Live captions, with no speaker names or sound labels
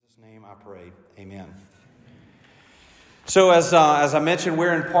name I pray. Amen. So as I mentioned,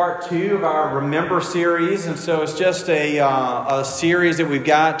 we're in part 2 of our Remember series. And so it's just a series that we've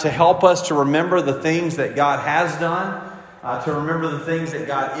got to help us to remember the things that God has done, to remember the things that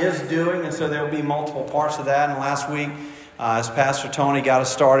God is doing. And so there will be multiple parts of that. And last week, as Pastor Tony got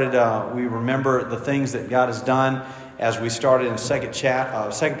us started, we remember the things that God has done as we started in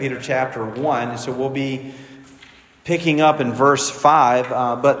 2 Peter chapter 1. And so we'll be picking up in verse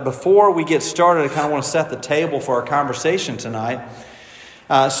 5. But before we get started, I kind of want to set the table for our conversation tonight.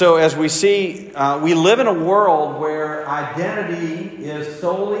 So as we see, we live in a world where identity is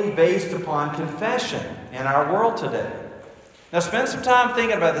solely based upon confession in our world today. Now spend some time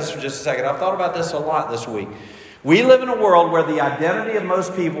thinking about this for just a second. I've thought about this a lot this week. We live in a world where the identity of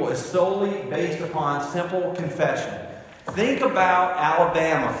most people is solely based upon simple confession. Think about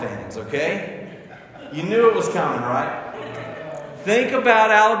Alabama fans, okay? You knew it was coming, right? Think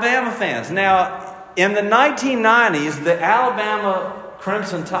about Alabama fans. Now, in the 1990s, the Alabama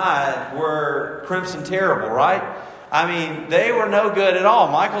Crimson Tide were crimson terrible, right? I mean, they were no good at all.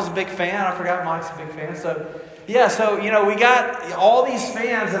 Michael's a big fan. I forgot Mike's a big fan. So we got all these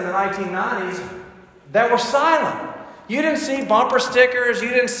fans in the 1990s that were silent. You didn't see bumper stickers.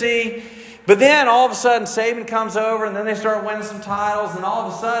 You didn't see... But then, all of a sudden, Saban comes over, and then they start winning some titles, and all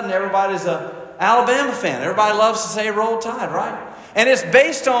of a sudden, everybody's a Alabama fan. Everybody loves to say Roll Tide, right? And it's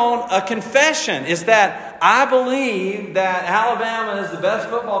based on a confession. It's that I believe that Alabama is the best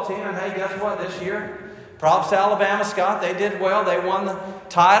football team. And hey, guess what? This year, props to Alabama, Scott. They did well. They won the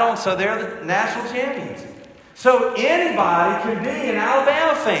title, and so they're the national champions. So anybody can be an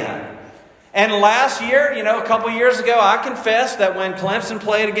Alabama fan. And last year, a couple years ago, I confessed that when Clemson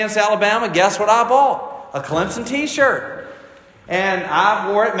played against Alabama, guess what I bought? A Clemson t-shirt. And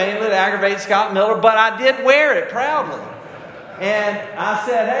I wore it mainly to aggravate Scott Miller, but I did wear it proudly. And I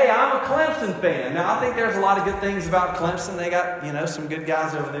said, hey, I'm a Clemson fan. Now, I think there's a lot of good things about Clemson. They got, some good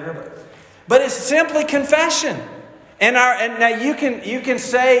guys over there. But it's simply confession. And now you can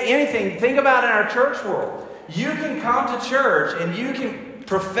say anything. Think about in our church world. You can come to church and you can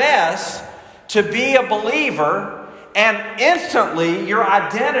profess to be a believer, and instantly your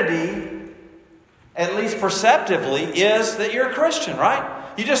identity, at least perceptively, is that you're a Christian, right?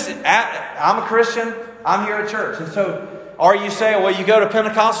 I'm a Christian, I'm here at church. And so, or you say, well, you go to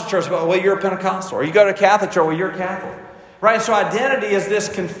Pentecostal church, well, you're a Pentecostal. Or you go to Catholic church, well, you're a Catholic. Right? So identity is this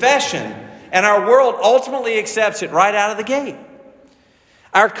confession, and our world ultimately accepts it right out of the gate.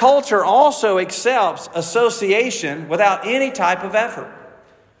 Our culture also accepts association without any type of effort.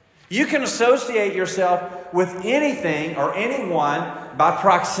 You can associate yourself with anything or anyone by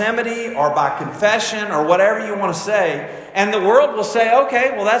proximity or by confession or whatever you want to say. And the world will say,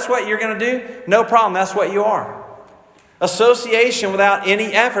 okay, well, that's what you're going to do. No problem. That's what you are. Association without any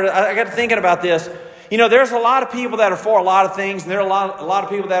effort. I got to thinking about this. There's a lot of people that are for a lot of things, and there are a lot of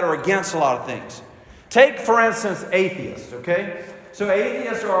people that are against a lot of things. Take, for instance, atheists, okay? So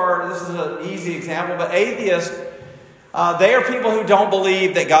atheists this is an easy example, but atheists, they are people who don't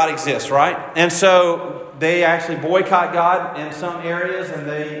believe that God exists, right? And so they actually boycott God in some areas, and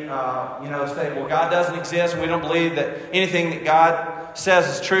they, say, well, God doesn't exist, and we don't believe that anything that God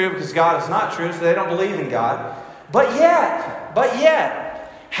says is true because God is not true, so they don't believe in God. But yet,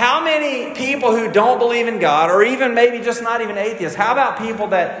 how many people who don't believe in God, or even maybe just not even atheists, how about people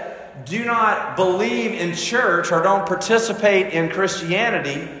that do not believe in church or don't participate in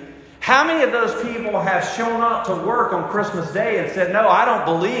Christianity? How many of those people have shown up to work on Christmas Day and said, no, I don't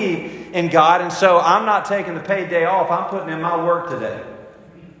believe in God, and so I'm not taking the paid day off. I'm putting in my work today.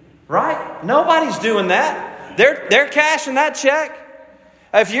 Right? Nobody's doing that. They're cashing that check.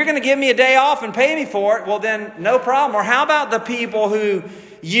 If you're going to give me a day off and pay me for it, well then no problem. Or how about the people who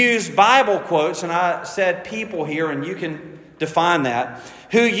use Bible quotes, and I said people here, and you can define that,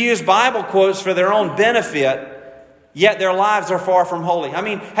 who use Bible quotes for their own benefit, yet their lives are far from holy. I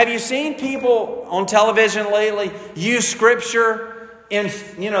mean, have you seen people on television lately use Scripture and,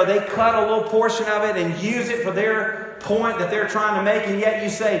 they cut a little portion of it and use it for their point that they're trying to make, and yet you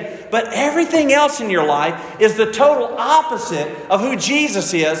say, but everything else in your life is the total opposite of who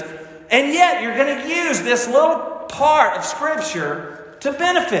Jesus is, and yet you're going to use this little part of Scripture to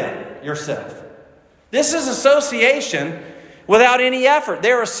benefit yourself. This is association without any effort.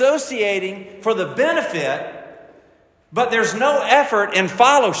 They're associating for the benefit, but there's no effort in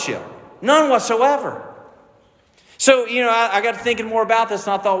fellowship. None whatsoever. So, I got to thinking more about this,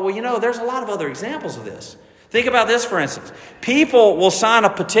 and I thought, well, there's a lot of other examples of this. Think about this, for instance. People will sign a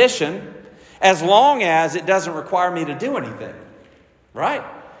petition as long as it doesn't require me to do anything. Right?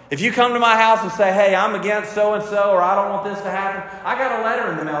 If you come to my house and say, hey, I'm against so-and-so, or I don't want this to happen. I got a letter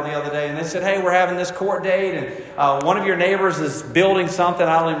in the mail the other day, and they said, hey, we're having this court date, and one of your neighbors is building something.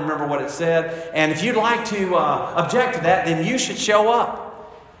 I don't even remember what it said. And if you'd like to object to that, then you should show up.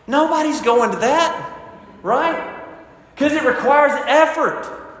 Nobody's going to that, right? Because it requires effort.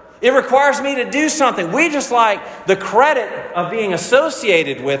 It requires me to do something. We just like the credit of being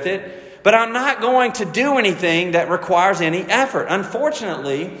associated with it, but I'm not going to do anything that requires any effort.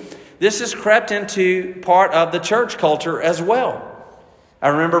 Unfortunately, this has crept into part of the church culture as well. I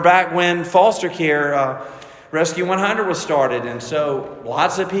remember back when foster care, Rescue 100 was started, and so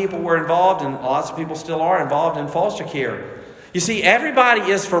lots of people were involved, and lots of people still are involved in foster care. You see, everybody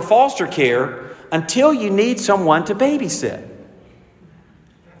is for foster care until you need someone to babysit.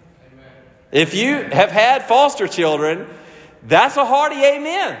 If you have had foster children, that's a hearty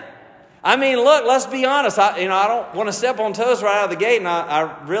amen. I mean, look, let's be honest. I don't want to step on toes right out of the gate, and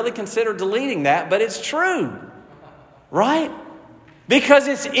I really consider deleting that, but it's true, right? Because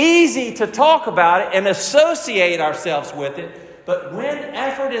it's easy to talk about it and associate ourselves with it, but when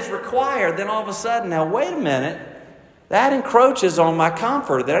effort is required, then all of a sudden, now wait a minute, that encroaches on my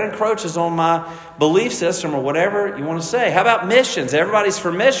comfort, that encroaches on my belief system or whatever you want to say. How about missions? Everybody's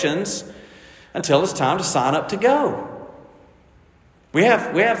for missions until it's time to sign up to go. We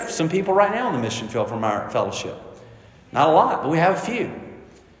have some people right now in the mission field from our fellowship. Not a lot, but we have a few.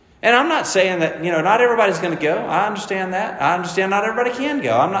 And I'm not saying that, not everybody's going to go. I understand that. I understand not everybody can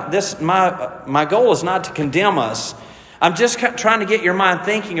go. My goal is not to condemn us. I'm just trying to get your mind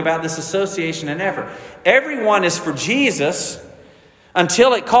thinking about this association and effort. Everyone is for Jesus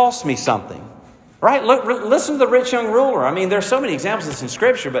until it costs me something. Right? Look, listen to the rich young ruler. I mean, there's so many examples of this in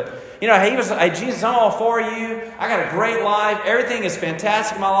Scripture, but, he was, hey, Jesus, I'm all for you. I got a great life. Everything is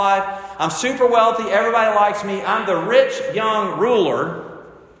fantastic in my life. I'm super wealthy. Everybody likes me. I'm the rich young ruler.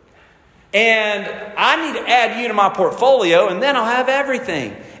 And I need to add you to my portfolio, and then I'll have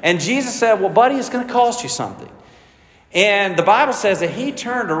everything. And Jesus said, well, buddy, it's going to cost you something. And the Bible says that he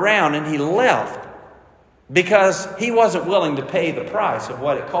turned around and he left because he wasn't willing to pay the price of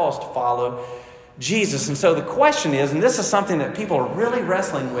what it cost to follow Jesus. And so the question is, and this is something that people are really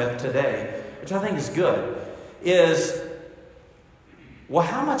wrestling with today, which I think is good, is, well,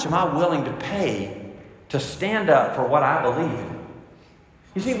 how much am I willing to pay to stand up for what I believe in?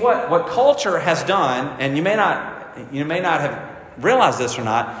 You see, what culture has done, and you may not have realized this or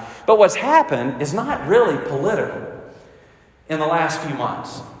not, but what's happened is not really political in the last few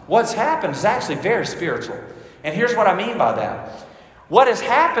months. What's happened is actually very spiritual. And here's what I mean by that. What has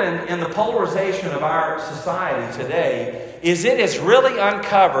happened in the polarization of our society today is it has really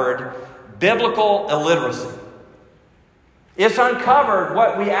uncovered biblical illiteracy. It's uncovered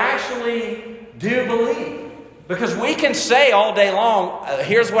what we actually do believe. Because we can say all day long,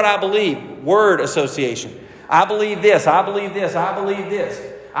 here's what I believe, word association. I believe this, I believe this, I believe this.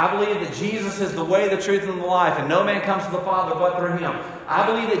 I believe that Jesus is the way, the truth, and the life, and no man comes to the Father but through Him. I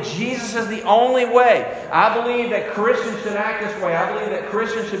believe that Jesus is the only way. I believe that Christians should act this way. I believe that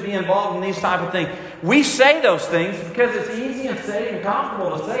Christians should be involved in these type of things. We say those things because it's easy and safe and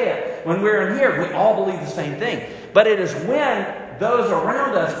comfortable to say it. When we're in here, we all believe the same thing. But it is when those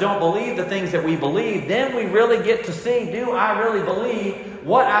around us don't believe the things that we believe, then we really get to see, do I really believe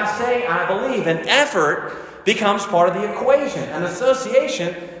what I say I believe? And effort becomes part of the equation. An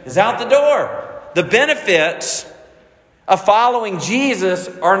association is out the door. The benefits of following Jesus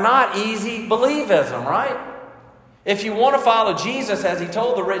are not easy believism, right? If you want to follow Jesus, as He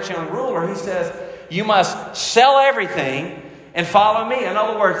told the rich young ruler, He says, you must sell everything and follow me. In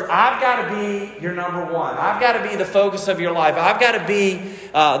other words, I've got to be your number one. I've got to be the focus of your life. I've got to be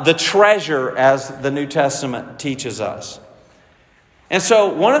the treasure, as the New Testament teaches us. And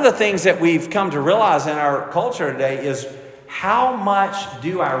so one of the things that we've come to realize in our culture today is, how much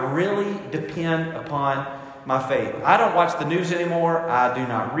do I really depend upon my faith? I don't watch the news anymore. I do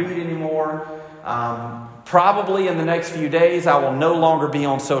not read anymore. Probably in the next few days, I will no longer be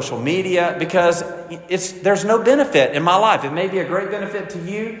on social media because there's no benefit in my life. It may be a great benefit to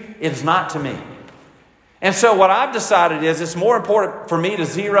you. It's not to me. And so what I've decided is it's more important for me to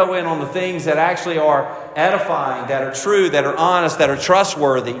zero in on the things that actually are edifying, that are true, that are honest, that are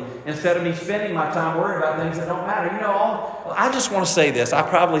trustworthy, instead of me spending my time worrying about things that don't matter. I just want to say this. I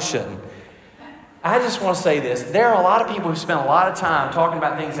probably shouldn't. I just want to say this. There are a lot of people who spend a lot of time talking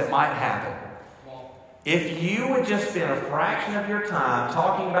about things that might happen. If you would just spend a fraction of your time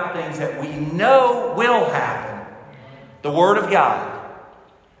talking about things that we know will happen, the Word of God,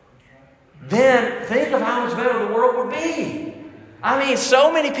 then think of how much better the world would be. I mean,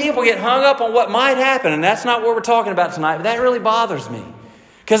 so many people get hung up on what might happen, and that's not what we're talking about tonight, but that really bothers me.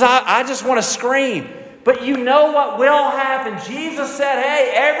 Because I just want to scream. But you know what will happen. Jesus said,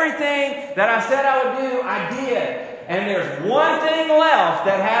 hey, everything that I said I would do, I did. And there's one thing left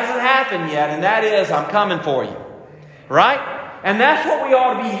that hasn't happened yet, and that is I'm coming for you. Right? And that's what we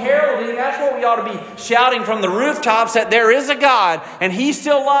ought to be heralding. That's what we ought to be shouting from the rooftops, that there is a God, and He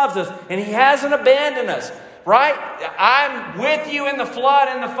still loves us, and He hasn't abandoned us. Right? I'm with you in the flood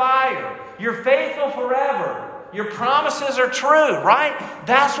and the fire. You're faithful forever. Your promises are true, right?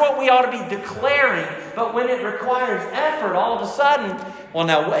 That's what we ought to be declaring. But when it requires effort, all of a sudden, well,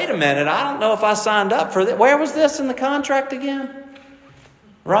 now, wait a minute. I don't know if I signed up for that. Where was this in the contract again?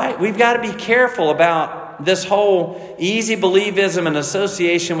 Right? We've got to be careful about this whole easy believism and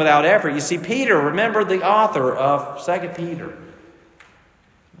association without effort. You see, Peter, remember the author of 2 Peter.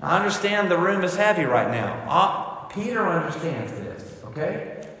 I understand the room is heavy right now. Peter understands this,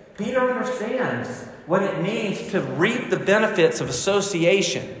 okay? Peter understands what it means to reap the benefits of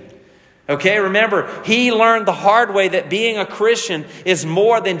association. Okay, remember, he learned the hard way that being a Christian is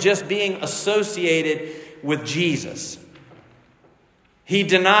more than just being associated with Jesus. He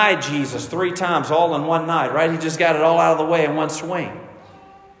denied Jesus 3 times all in one night, right? He just got it all out of the way in one swing.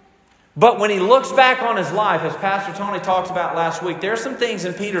 But when he looks back on his life, as Pastor Tony talked about last week, there are some things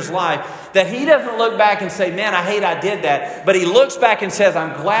in Peter's life that he doesn't look back and say, man, I hate I did that. But he looks back and says,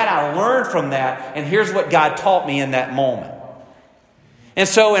 I'm glad I learned from that. And here's what God taught me in that moment. And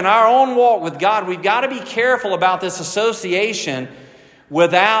so in our own walk with God, we've got to be careful about this association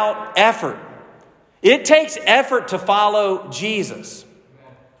without effort. It takes effort to follow Jesus.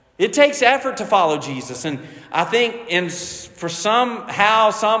 It takes effort to follow Jesus. And I think for some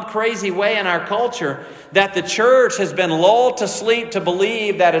crazy way in our culture, that the church has been lulled to sleep to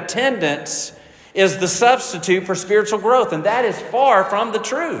believe that attendance is the substitute for spiritual growth. And that is far from the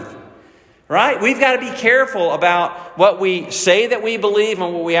truth. Right? We've got to be careful about what we say that we believe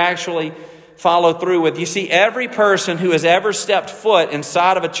and what we actually follow through with. You see, every person who has ever stepped foot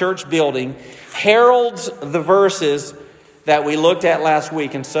inside of a church building heralds the verses that we looked at last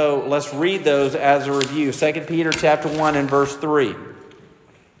week. And so let's read those as a review. 2 Peter chapter 1 and verse 3.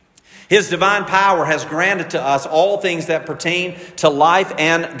 His divine power has granted to us all things that pertain to life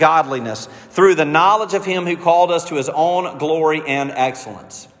and godliness through the knowledge of Him who called us to His own glory and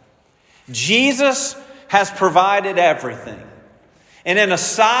excellence. Jesus has provided everything. And in a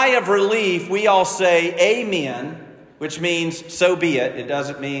sigh of relief, we all say amen, which means so be it. It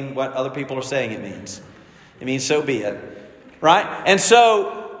doesn't mean what other people are saying it means. It means so be it. Right? And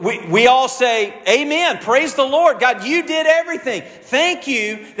so we all say amen. Praise the Lord. God, you did everything. Thank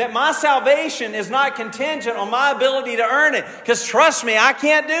you that my salvation is not contingent on my ability to earn it. Because trust me, I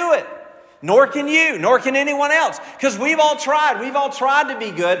can't do it. Nor can you, nor can anyone else. Because we've all tried. We've all tried to be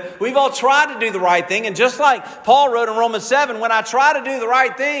good. We've all tried to do the right thing. And just like Paul wrote in Romans 7, when I try to do the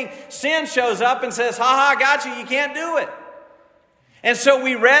right thing, sin shows up and says, I got you. You can't do it. And so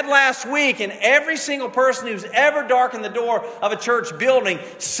we read last week, and every single person who's ever darkened the door of a church building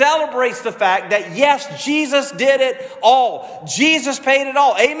celebrates the fact that, yes, Jesus did it all. Jesus paid it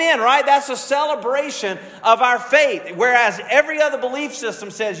all. Amen, right? That's a celebration of our faith. Whereas every other belief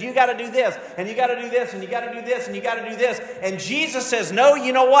system says, you got to do this, and you got to do this, and you got to do this, and you got to do this. And Jesus says, no,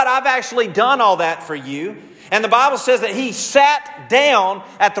 you know what? I've actually done all that for you. And the Bible says that He sat down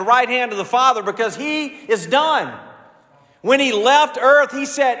at the right hand of the Father because He is done. When He left earth, He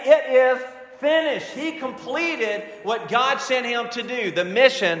said, it is finished. He completed what God sent Him to do. The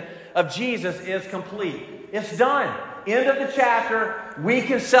mission of Jesus is complete. It's done. End of the chapter. We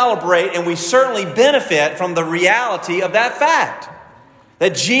can celebrate, and we certainly benefit from the reality of that fact.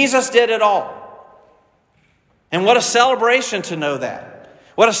 That Jesus did it all. And what a celebration to know that.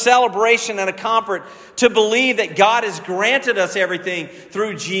 What a celebration and a comfort to believe that God has granted us everything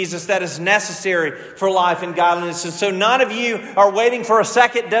through Jesus that is necessary for life and godliness. And so none of you are waiting for a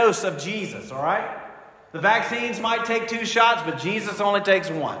second dose of Jesus, all right? The vaccines might take 2 shots, but Jesus only takes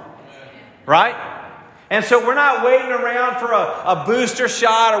 1, right? And so we're not waiting around for a booster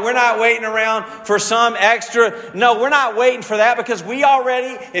shot, or we're not waiting around for some extra. No, we're not waiting for that, because we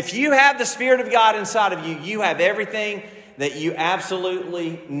already, if you have the Spirit of God inside of you, you have everything that you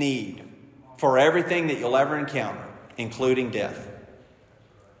absolutely need for everything that you'll ever encounter, including death.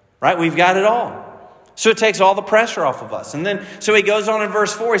 Right? We've got it all. So it takes all the pressure off of us. And then, so he goes on in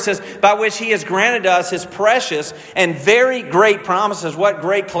verse 4, he says, by which He has granted us His precious and very great promises. What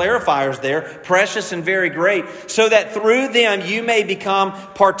great clarifiers there. Precious and very great. So that through them you may become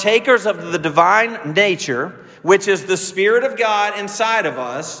partakers of the divine nature, which is the Spirit of God inside of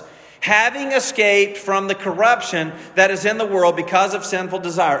us. having escaped from the corruption that is in the world because of sinful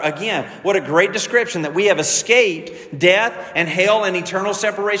desire. Again, what a great description that we have escaped death and hell and eternal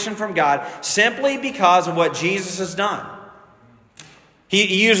separation from God simply because of what Jesus has done.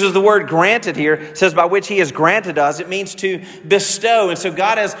 He uses the word granted here. It says by which He has granted us. It means to bestow. And so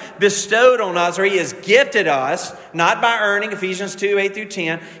God has bestowed on us, or He has gifted us, not by earning, Ephesians 2, 8 through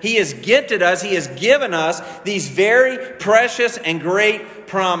 10. He has gifted us. He has given us these very precious and great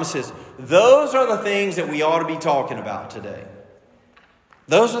promises. Those are the things that we ought to be talking about today.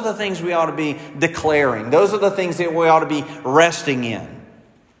 Those are the things we ought to be declaring. Those are the things that we ought to be resting in.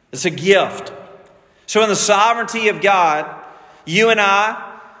 It's a gift. So in the sovereignty of God, you and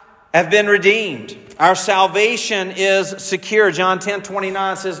I have been redeemed. Our salvation is secure. John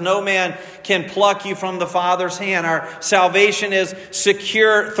 10:29 says, no man can pluck you from the Father's hand. Our salvation is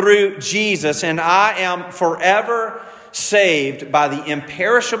secure through Jesus. And I am forever saved by the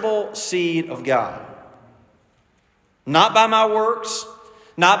imperishable seed of God. Not by my works,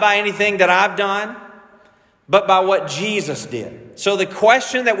 not by anything that I've done, but by what Jesus did. So the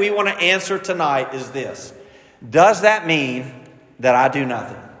question that we want to answer tonight is this. Does that mean that I do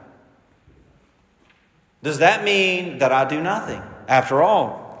nothing? Does that mean that I do nothing? After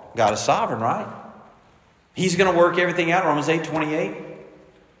all, God is sovereign, right? He's going to work everything out. Romans 8:28.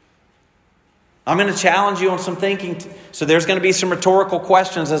 I'm going to challenge you on some thinking. So there's going to be some rhetorical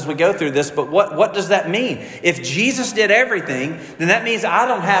questions as we go through this. But what does that mean? If Jesus did everything, then that means I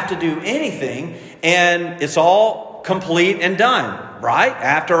don't have to do anything. And it's all complete and done, right?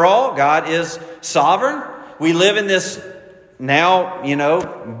 After all, God is sovereign. We live in this now,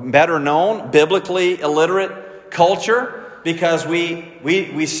 better known, biblically illiterate culture because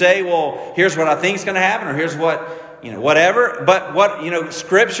we say, well, here's what I think is going to happen, or here's what, whatever. But what,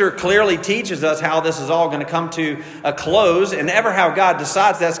 Scripture clearly teaches us how this is all going to come to a close, and ever how God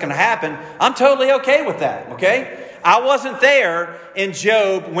decides that's going to happen. I'm totally okay with that, okay? I wasn't there in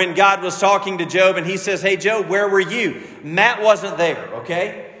Job when God was talking to Job and He says, hey, Job, where were you? Matt wasn't there,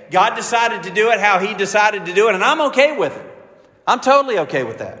 okay? God decided to do it how He decided to do it, and I'm okay with it. I'm totally okay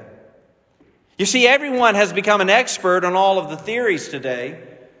with that. You see, everyone has become an expert on all of the theories today.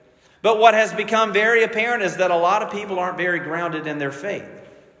 But what has become very apparent is that a lot of people aren't very grounded in their faith.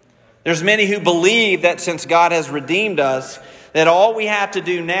 There's many who believe that since God has redeemed us, that all we have to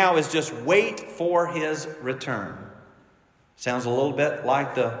do now is just wait for His return. Sounds a little bit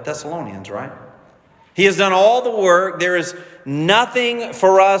like the Thessalonians, right? He has done all the work. There is nothing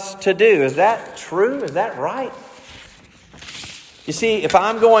for us to do. Is that true? Is that right? You see, if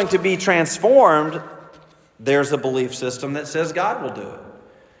I'm going to be transformed, there's a belief system that says God will do it.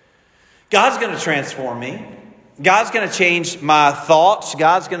 God's going to transform me. God's going to change my thoughts.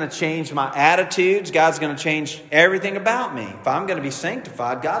 God's going to change my attitudes. God's going to change everything about me. If I'm going to be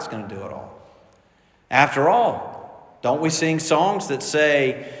sanctified, God's going to do it all. After all, don't we sing songs that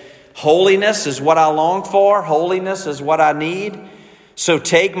say, holiness is what I long for. Holiness is what I need. So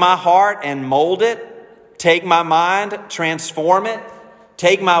take my heart and mold it. Take my mind, transform it.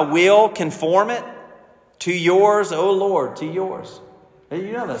 Take my will, conform it to yours, O Lord, to yours.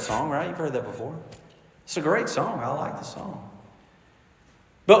 You know that song, right? You've heard that before. It's a great song. I like the song.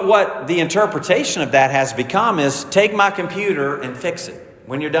 But what the interpretation of that has become is take my computer and fix it.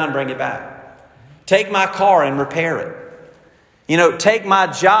 When you're done, bring it back. Take my car and repair it. Take my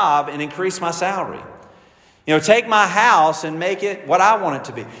job and increase my salary. Take my house and make it what I want it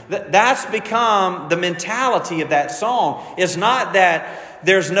to be. That's become the mentality of that song. It's not that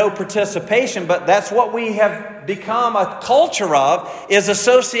there's no participation, but that's what we have become a culture of, is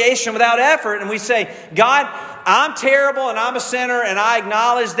association without effort. And we say, God, I'm terrible and I'm a sinner and I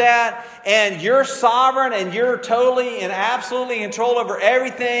acknowledge that. And you're sovereign and you're totally and absolutely in control over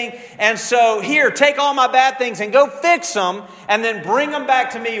everything. And so here, take all my bad things and go fix them and then bring them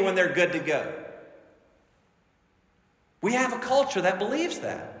back to me when they're good to go. We have a culture that believes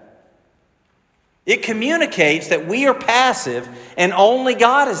that. It communicates that we are passive and only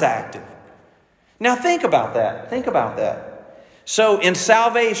God is active. Now think about that. Think about that. So in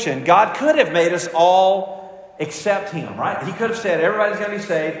salvation, God could have made us all accept Him, right? He could have said, everybody's going to be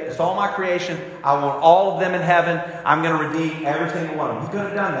saved. It's all my creation. I want all of them in heaven. I'm going to redeem every single one of them. He could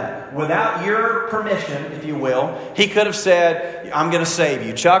have done that. Without your permission, if you will, He could have said, I'm going to save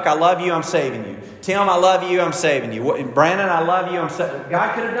you. Chuck, I love you. I'm saving you. Tim, I love you. I'm saving you. Brandon, I love you. I'm saving you.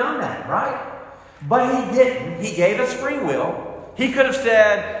 God could have done that, right? But He didn't. He gave us free will. He could have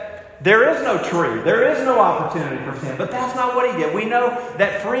said, there is no tree. There is no opportunity for sin. But that's not what He did. We know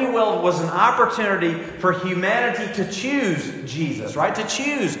that free will was an opportunity for humanity to choose Jesus, right? To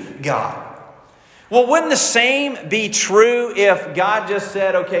choose God. Well, wouldn't the same be true if God just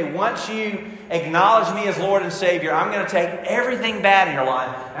said, okay, once you acknowledge me as Lord and Savior, I'm going to take everything bad in your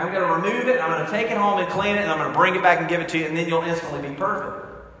life, and I'm going to remove it, I'm going to take it home and clean it, and I'm going to bring it back and give it to you, and then you'll instantly be perfect.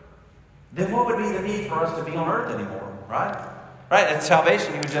 Then what would be the need for us to be on earth anymore, right? Right, at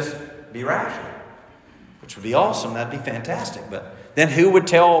salvation, you would just be raptured, which would be awesome. That'd be fantastic. But then who would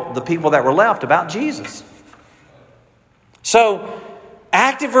tell the people that were left about Jesus? So,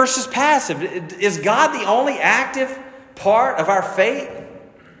 active versus passive. Is God the only active part of our faith?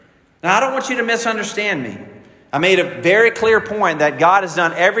 Now, I don't want you to misunderstand me. I made a very clear point that God has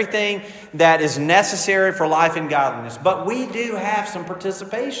done everything that is necessary for life and godliness. But we do have some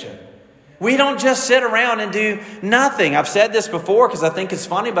participation. We don't just sit around and do nothing. I've said this before because I think it's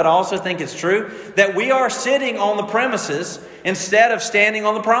funny, but I also think it's true, that we are sitting on the premises instead of standing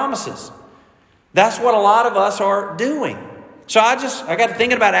on the promises. That's what a lot of us are doing. So I got to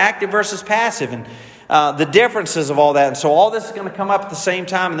thinking about active versus passive and the differences of all that. And so all this is going to come up at the same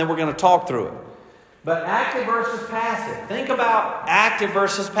time, and then we're going to talk through it. But active versus passive. Think about active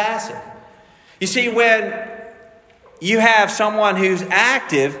versus passive. You see, when you have someone who's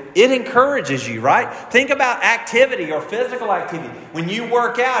active, it encourages you, right? Think about activity or physical activity. When you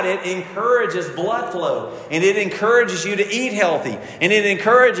work out, it encourages blood flow, and it encourages you to eat healthy, and it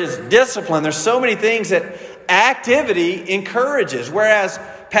encourages discipline. There's so many things that activity encourages, whereas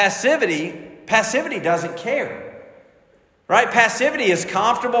passivity doesn't care. Right? Passivity is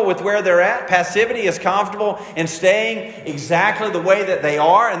comfortable with where they're at. Passivity is comfortable in staying exactly the way that they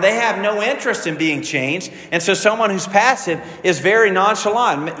are, and they have no interest in being changed. And so someone who's passive is very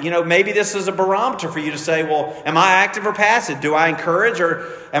nonchalant. You know, maybe this is a barometer for you to say, well, am I active or passive? Do I encourage or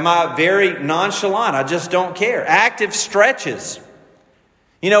am I very nonchalant? I just don't care. Active stretches.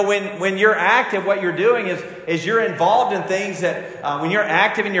 You know, when you're active, what you're doing is you're involved in things that, when you're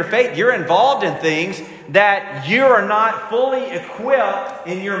active in your faith, you're involved in things that you are not fully equipped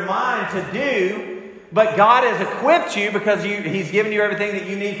in your mind to do, but God has equipped you because He's given you everything that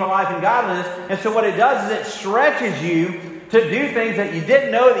you need for life and godliness. And so what it does is it stretches you to do things that you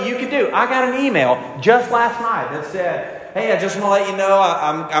didn't know that you could do. I got an email just last night that said, hey, I just want to let you know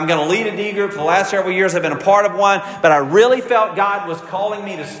I'm going to lead a D group. For the last several years, I've been a part of one, but I really felt God was calling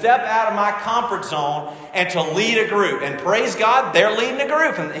me to step out of my comfort zone and to lead a group. And praise God, they're leading a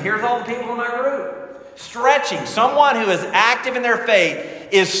group. And here's all the people in that group. Stretching. Someone who is active in their faith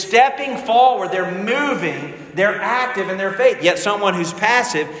is stepping forward. They're moving. They're active in their faith. Yet someone who's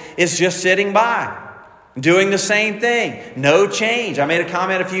passive is just sitting by, doing the same thing. No change. I made a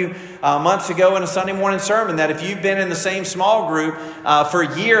comment a few months ago in a Sunday morning sermon that if you've been in the same small group for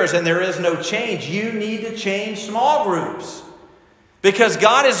years and there is no change, you need to change small groups. Because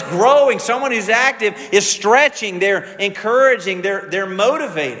God is growing. Someone who's active is stretching. They're encouraging. They're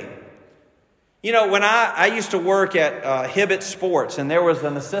motivating. You know, when I used to work at Hibbett Sports, and there was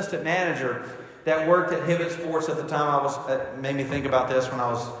an assistant manager that worked at Hibbett Sports at the time. It made me think about this when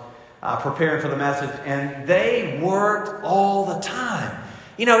I was preparing for the message, and they worked all the time.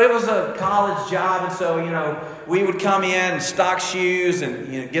 You know, it was a college job, and so, you know, we would come in and stock shoes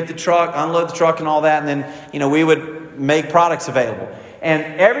and, get the truck, unload the truck and all that, and then, we would make products available. And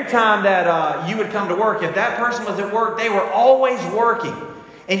every time that you would come to work, if that person was at work, they were always working.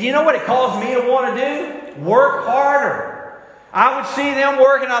 And you know what it caused me to want to do? Work harder. I would see them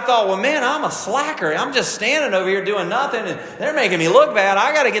working. I thought, well, man, I'm a slacker. I'm just standing over here doing nothing, and they're making me look bad.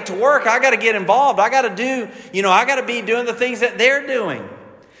 I got to get to work. I got to get involved. I got to do, I got to be doing the things that they're doing.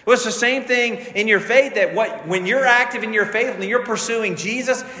 Well, it's the same thing in your faith, that when you're active in your faith, when you're pursuing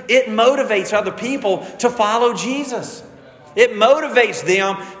Jesus, it motivates other people to follow Jesus. It motivates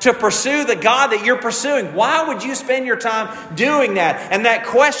them to pursue the God that you're pursuing. Why would you spend your time doing that? And that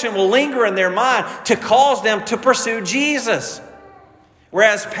question will linger in their mind to cause them to pursue Jesus.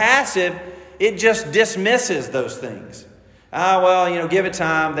 Whereas passive, it just dismisses those things. Give it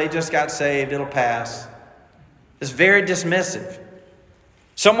time. They just got saved. It'll pass. It's very dismissive.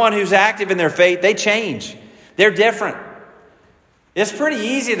 Someone who's active in their faith, they change. They're different. It's pretty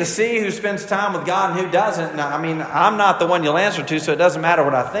easy to see who spends time with God and who doesn't. Now, I'm not the one you'll answer to, so it doesn't matter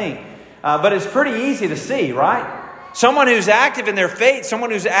what I think. But it's pretty easy to see, right? Someone who's active in their faith, someone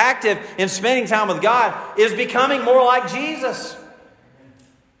who's active in spending time with God is becoming more like Jesus.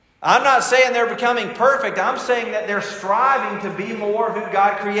 I'm not saying they're becoming perfect. I'm saying that they're striving to be more of who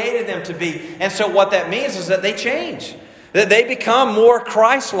God created them to be. And so what that means is that they change. That they become more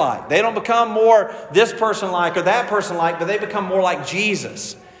Christ-like. They don't become more this person-like or that person-like, but they become more like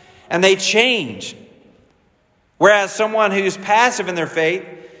Jesus. And they change. Whereas someone who's passive in their faith,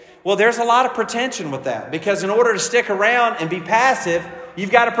 well, there's a lot of pretension with that. Because in order to stick around and be passive,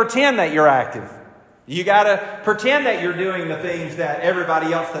 you've got to pretend that you're active. You got to pretend that you're doing the things that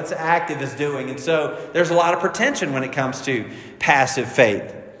everybody else that's active is doing. And so there's a lot of pretension when it comes to passive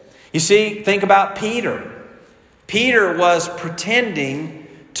faith. You see, think about Peter. Peter was pretending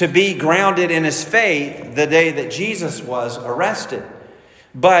to be grounded in his faith the day that Jesus was arrested.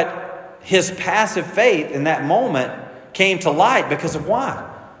 But his passive faith in that moment came to light because of why?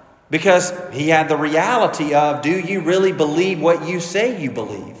 Because he had the reality of, do you really believe what you say you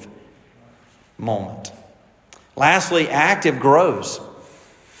believe? Moment. Lastly, active grows.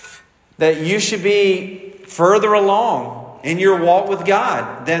 That you should be further along in your walk with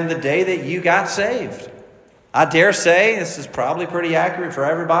God than the day that you got saved. I dare say, this is probably pretty accurate for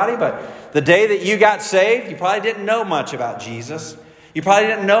everybody, but the day that you got saved, you probably didn't know much about Jesus. You probably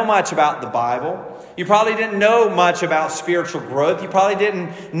didn't know much about the Bible. You probably didn't know much about spiritual growth. You probably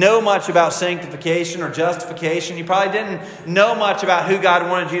didn't know much about sanctification or justification. You probably didn't know much about who God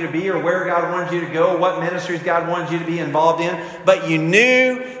wanted you to be or where God wanted you to go, or what ministries God wanted you to be involved in. But you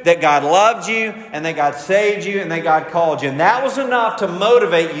knew that God loved you and that God saved you and that God called you. And that was enough to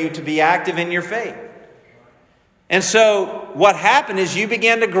motivate you to be active in your faith. And so what happened is you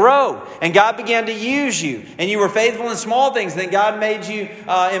began to grow and God began to use you. And you were faithful in small things. Then God made you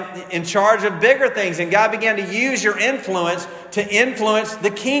in charge of bigger things. And God began to use your influence to influence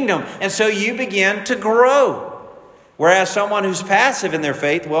the kingdom. And so you began to grow. Whereas someone who's passive in their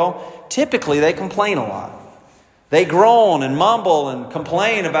faith, well, typically they complain a lot. They groan and mumble and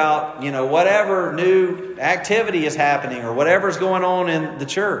complain about, whatever new activity is happening or whatever's going on in the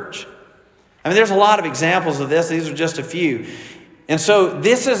church. I mean, there's a lot of examples of this. These are just a few. And so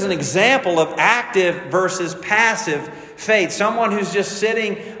this is an example of active versus passive faith. Someone who's just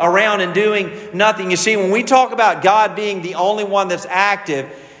sitting around and doing nothing. You see, when we talk about God being the only one that's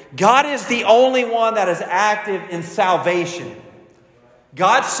active, God is the only one that is active in salvation.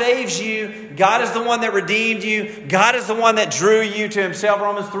 God saves you. God is the one that redeemed you. God is the one that drew you to Himself.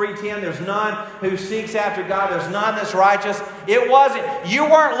 Romans 3:10, there's none who seeks after God. There's none that's righteous. You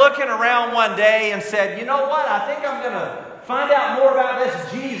weren't looking around one day and said, you know what, I think I'm going to find out more about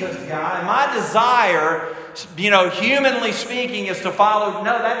this Jesus guy. And my desire, humanly speaking, is to follow.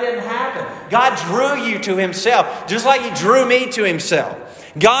 No, that didn't happen. God drew you to Himself, just like He drew me to Himself.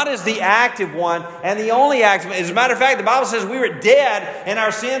 God is the active one and the only active. As a matter of fact, the Bible says we were dead in our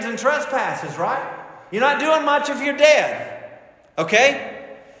sins and trespasses, right? You're not doing much if you're dead. Okay?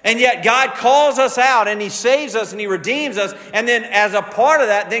 And yet God calls us out and He saves us and He redeems us. And then as a part of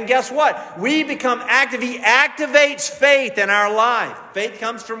that, then guess what? We become active. He activates faith in our life. Faith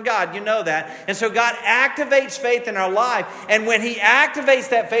comes from God. You know that. And so God activates faith in our life. And when He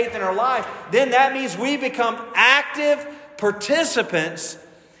activates that faith in our life, then that means we become active participants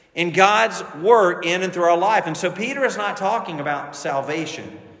in God's work in and through our life. And so Peter is not talking about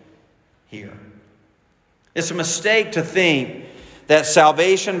salvation here. It's a mistake to think that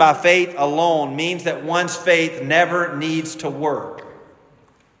salvation by faith alone means that one's faith never needs to work.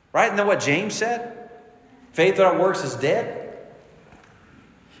 Right? Isn't that what James said? Faith without works is dead.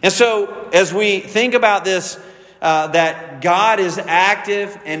 And so as we think about this, that God is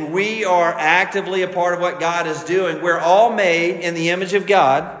active and we are actively a part of what God is doing. We're all made in the image of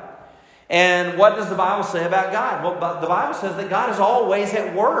God. And what does the Bible say about God? Well, the Bible says that God is always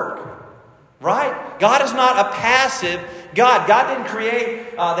at work. Right? God is not a passive God. God didn't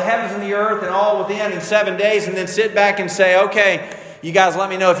create the heavens and the earth and all within in 7 days and then sit back and say, okay, you guys let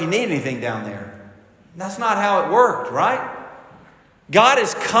me know if you need anything down there. That's not how it worked, right? God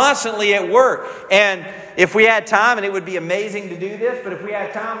is constantly at work. And if we had time, and it would be amazing to do this, but if we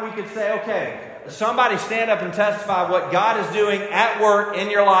had time, we could say, okay, somebody stand up and testify what God is doing at work in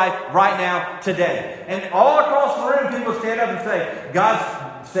your life right now, today. And all across the room, people stand up and say,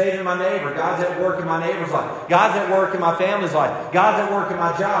 God's saving my neighbor. God's at work in my neighbor's life. God's at work in my family's life. God's at work in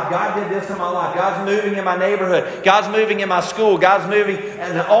my job. God did this in my life. God's moving in my neighborhood. God's moving in my school. God's moving,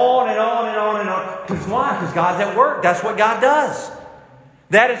 and on and on and on and on. Because why? Because God's at work. That's what God does.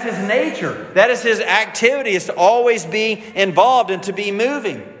 That is His nature. That is His activity, is to always be involved and to be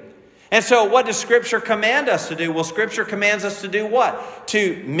moving. And so what does Scripture command us to do? Well, Scripture commands us to do what?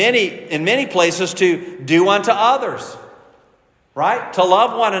 In many places, to do unto others. Right? To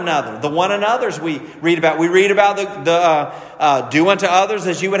love one another. The one another's we read about. We read about the do unto others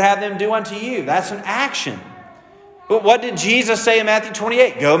as you would have them do unto you. That's an action. But what did Jesus say in Matthew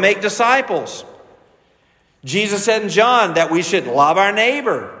 28? Go make disciples. Jesus said in John that we should love our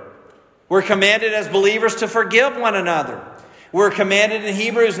neighbor. We're commanded as believers to forgive one another. We're commanded in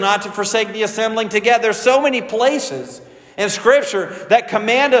Hebrews not to forsake the assembling together. There's so many places in Scripture that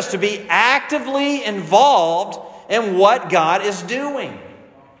command us to be actively involved in what God is doing.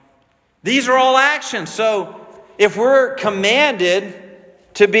 These are all actions. So if we're commanded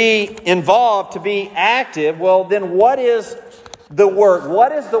to be involved, to be active, well, then what is the work?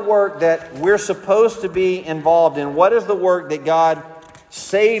 What is the work that we're supposed to be involved in? What is the work that God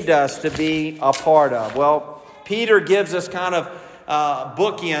saved us to be a part of? Well, Peter gives us kind of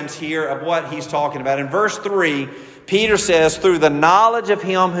bookends here of what he's talking about. In verse 3, Peter says, through the knowledge of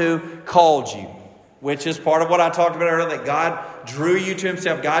Him who called you, which is part of what I talked about earlier, that God drew you to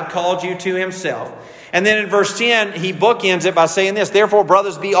Himself. God called you to Himself. And then in verse 10, he bookends it by saying this, therefore,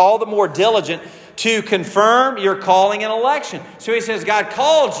 brothers, be all the more diligent to confirm your calling and election. So he says, God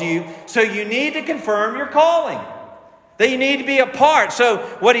called you, so you need to confirm your calling. That you need to be a part. So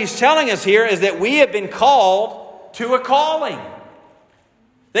what he's telling us here is that we have been called to a calling.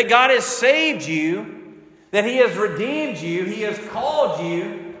 That God has saved you, that He has redeemed you, He has called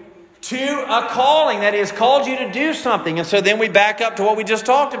you to a calling, that He has called you to do something. And so then we back up to what we just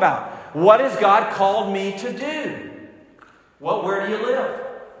talked about. What has God called me to do? Well, where do you live?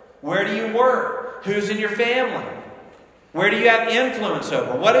 Where do you work? Who's in your family? Where do you have influence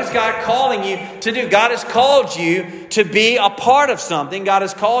over? What is God calling you to do? God has called you to be a part of something. God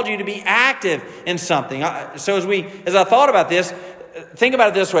has called you to be active in something. So as I thought about this, think about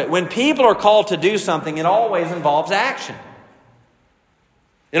it this way. When people are called to do something, it always involves action.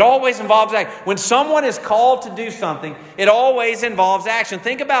 It always involves action. When someone is called to do something, it always involves action.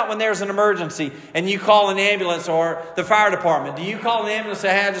 Think about when there's an emergency and you call an ambulance or the fire department. Do you call an ambulance and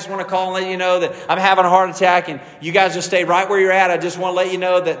say, hey, I just want to call and let you know that I'm having a heart attack and you guys just stay right where you're at. I just want to let you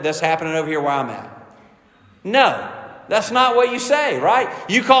know that that's happening over here where I'm at. No, that's not what you say, right?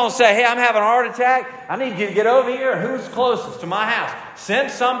 You call and say, hey, I'm having a heart attack. I need you to get over here. Who's closest to my house?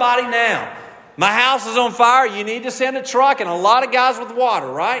 Send somebody now. My house is on fire. You need to send a truck and a lot of guys with water,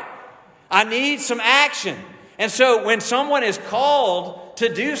 right? I need some action. And so when someone is called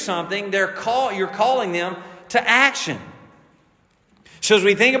to do something, you're calling them to action. So as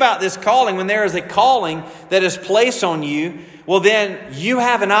we think about this calling, when there is a calling that is placed on you, well then you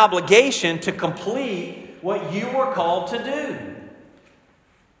have an obligation to complete what you were called to do.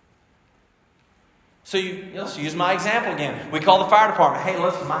 So let's use my example again. We call the fire department. Hey,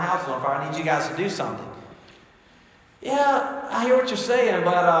 listen, my house is on fire. I need you guys to do something. Yeah, I hear what you're saying,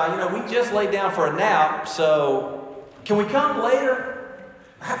 but we just laid down for a nap, so can we come later?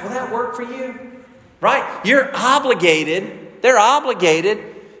 Will that work for you? Right? You're obligated. They're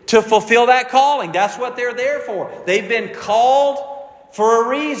obligated to fulfill that calling. That's what they're there for. They've been called for a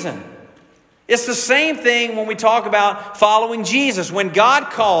reason. It's the same thing when we talk about following Jesus. When God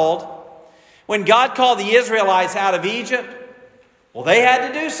called the Israelites out of Egypt, well, they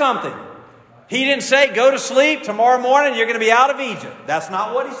had to do something. He didn't say, go to sleep, tomorrow morning you're going to be out of Egypt. That's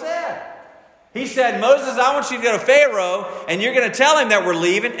not what He said. He said, Moses, I want you to go to Pharaoh, and you're going to tell him that we're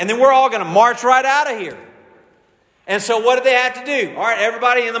leaving, and then we're all going to march right out of here. And so what did they have to do? All right,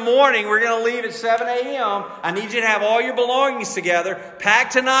 everybody, in the morning, we're going to leave at 7 a.m. I need you to have all your belongings together. Pack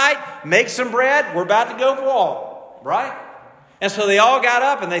tonight, make some bread. We're about to go walk, right? And so they all got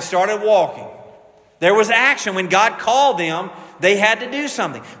up and they started walking. There was action. When God called them, they had to do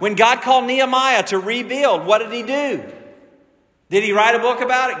something. When God called Nehemiah to rebuild, what did he do? Did he write a book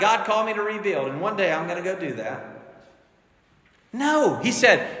about it? God called me to rebuild, and one day I'm going to go do that. No, he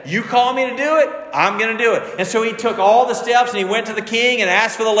said, you call me to do it, I'm going to do it. And so he took all the steps and he went to the king and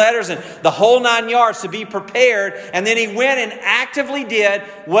asked for the letters and the whole 9 yards to be prepared. And then he went and actively did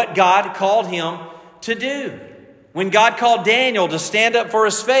what God called him to do. When God called Daniel to stand up for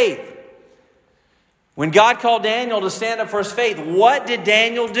his faith, what did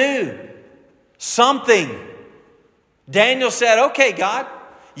Daniel do? Something. Daniel said, okay, God,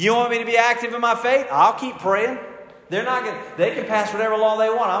 you want me to be active in my faith? I'll keep praying. They can pass whatever law they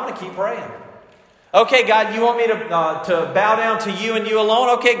want. I'm going to keep praying. Okay, God, you want me to bow down to you and you alone?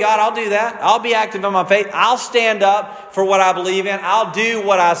 Okay, God, I'll do that. I'll be active in my faith. I'll stand up for what I believe in. I'll do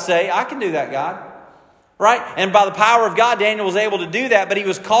what I say. I can do that, God. Right? And by the power of God, Daniel was able to do that, but he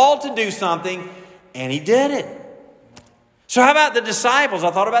was called to do something, and he did it. So how about the disciples?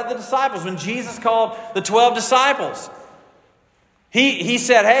 I thought about the disciples. When Jesus called the 12 disciples, He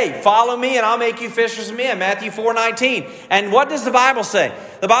said, hey, follow me and I'll make you fishers of men. Matthew 4:19. And what does the Bible say?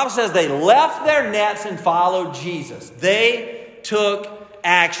 The Bible says they left their nets and followed Jesus. They took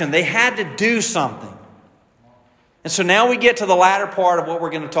action. They had to do something. And so now we get to the latter part of what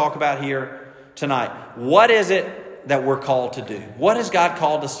we're going to talk about here tonight. What is it that we're called to do? What has God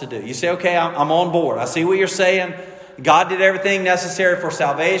called us to do? You say, okay, I'm on board. I see what you're saying. God did everything necessary for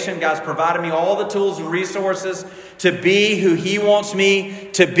salvation. God's provided me all the tools and resources to be who He wants me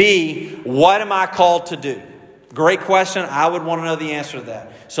to be. What am I called to do? Great question. I would want to know the answer to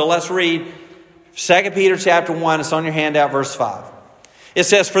that. So let's read 2 Peter chapter 1. It's on your handout, verse 5. It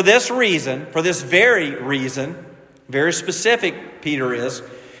says, for this very reason, very specific Peter is,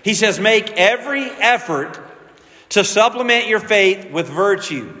 he says, make every effort to supplement your faith with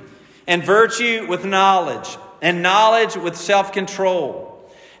virtue, and virtue with knowledge, and knowledge with self-control,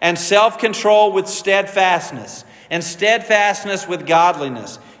 and self-control with steadfastness, and steadfastness with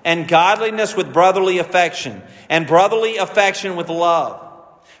godliness, and godliness with brotherly affection, and brotherly affection with love.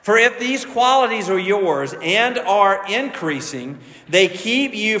 For if these qualities are yours and are increasing, they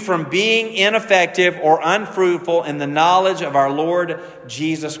keep you from being ineffective or unfruitful in the knowledge of our Lord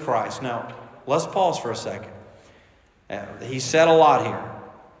Jesus Christ. Now, let's pause for a second. He said a lot here.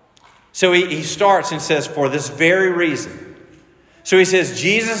 So he starts and says, for this very reason. So he says,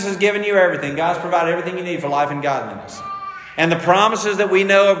 Jesus has given you everything. God's provided everything you need for life and godliness. And the promises that we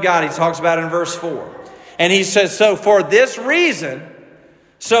know of God, he talks about in verse 4. And he says, so for this reason,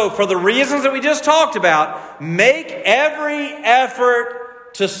 so for the reasons that we just talked about, make every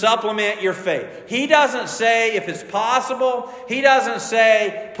effort to supplement your faith. He doesn't say if it's possible. He doesn't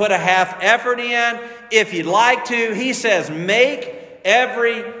say put a half effort in if you'd like to. He says make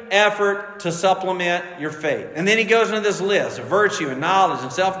every effort to supplement your faith. And then he goes into this list of virtue and knowledge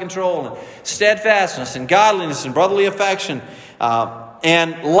and self-control and steadfastness and godliness and brotherly affection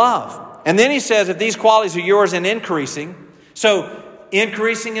and love. And then he says if these qualities are yours and increasing. So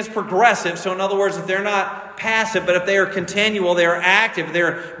increasing is progressive. So in other words, if they're not passive, but if they are continual, they are active,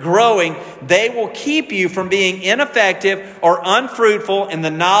 they're growing, they will keep you from being ineffective or unfruitful in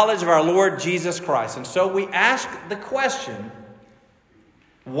the knowledge of our Lord Jesus Christ. And so we ask the question,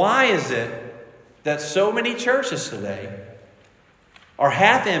 why is it that so many churches today are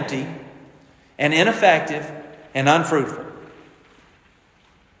half empty and ineffective and unfruitful?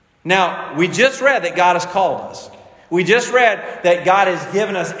 Now, we just read that God has called us. We just read that God has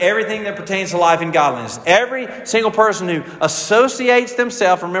given us everything that pertains to life and godliness. Every single person who associates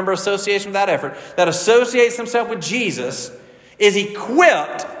themselves, remember association without effort, that associates themselves with Jesus is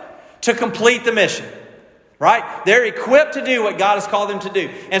equipped to complete the mission. Right? They're equipped to do what God has called them to do.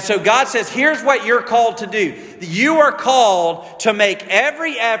 And so God says, here's what you're called to do. You are called to make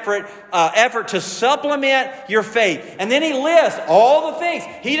every effort to supplement your faith. And then he lists all the things.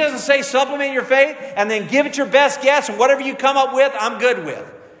 He doesn't say supplement your faith and then give it your best guess and whatever you come up with, I'm good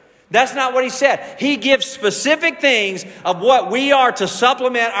with. That's not what he said. He gives specific things of what we are to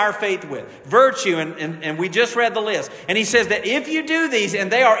supplement our faith with. Virtue, and we just read the list. And he says that if you do these, and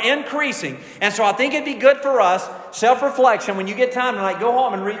they are increasing, and so I think it'd be good for us, self-reflection, when you get time tonight, go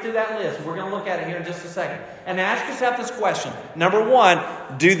home and read through that list. We're going to look at it here in just a second. And ask yourself this question. Number one,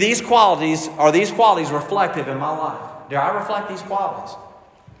 are these qualities reflective in my life? Do I reflect these qualities?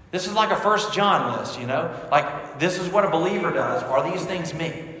 This is like a 1 John list, Like, this is what a believer does. Are these things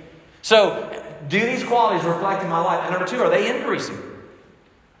me? So, do these qualities reflect in my life? And number two, are they increasing?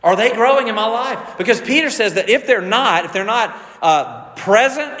 Are they growing in my life? Because Peter says that if they're not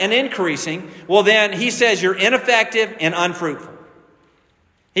present and increasing, well then he says you're ineffective and unfruitful.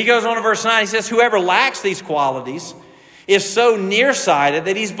 He goes on to verse 9, he says, whoever lacks these qualities is so nearsighted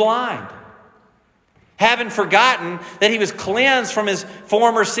that he's blind, having forgotten that he was cleansed from his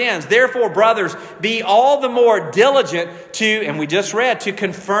former sins. Therefore, brothers, be all the more diligent to, and we just read, to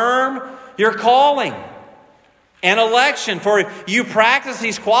confirm your calling and election. For if you practice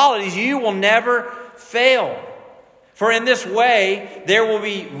these qualities, you will never fail. For in this way, there will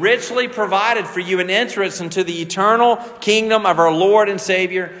be richly provided for you an entrance into the eternal kingdom of our Lord and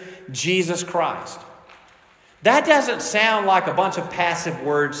Savior, Jesus Christ. That doesn't sound like a bunch of passive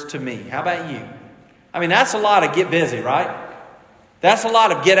words to me. How about you? I mean, that's a lot of get busy, right? That's a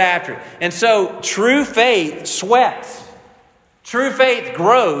lot of get after it. And so true faith sweats. True faith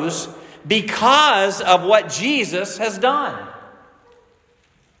grows because of what Jesus has done.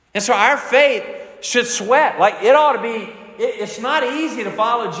 And so our faith should sweat. Like it ought to be, it's not easy to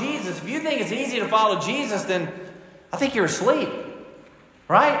follow Jesus. If you think it's easy to follow Jesus, then I think you're asleep.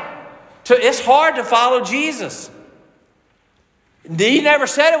 Right? So it's hard to follow Jesus. He never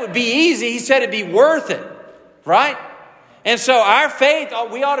said it would be easy. He said it'd be worth it. Right? And so our faith,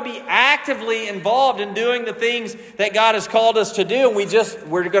 we ought to be actively involved in doing the things that God has called us to do.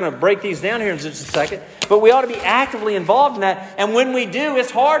 And we're going to break these down here in just a second. But we ought to be actively involved in that. And when we do, it's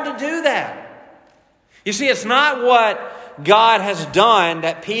hard to do that. You see, it's not what God has done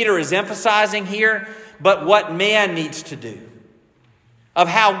that Peter is emphasizing here, but what man needs to do. Of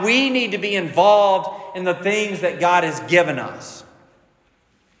how we need to be involved in the things that God has given us.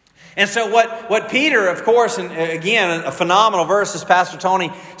 And so what Peter, of course, and again, a phenomenal verse, as Pastor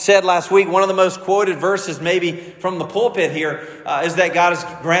Tony said last week, one of the most quoted verses maybe from the pulpit here is that God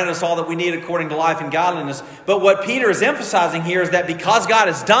has granted us all that we need according to life and godliness. But what Peter is emphasizing here is that because God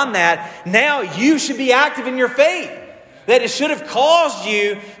has done that, now you should be active in your faith. That it should have caused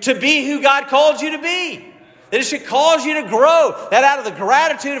you to be who God called you to be. That it should cause you to grow. That out of the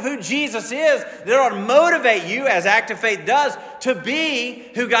gratitude of who Jesus is, that it ought to motivate you, as active faith does, to be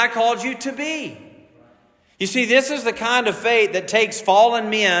who God called you to be. You see, this is the kind of faith that takes fallen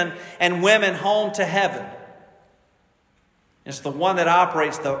men and women home to heaven. It's the one that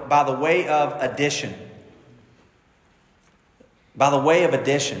operates by the way of addition. By the way of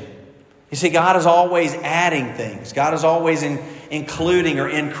addition. You see, God is always adding things. God is always including or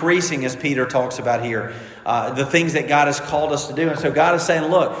increasing, as Peter talks about here, the things that God has called us to do. And so God is saying,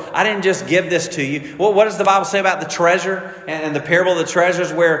 look, I didn't just give this to you. Well, what does the Bible say about the treasure and the parable of the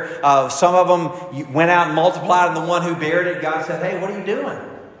treasures, where some of them went out and multiplied, and the one who buried it, God said, hey, what are you doing?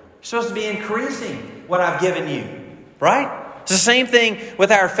 You're supposed to be increasing what I've given you, right? It's the same thing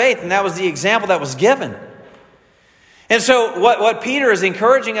with our faith, and that was the example that was given. And so what Peter is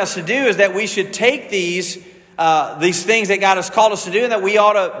encouraging us to do is that we should take these things that God has called us to do, and that we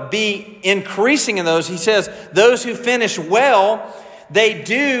ought to be increasing in those. He says, those who finish well, they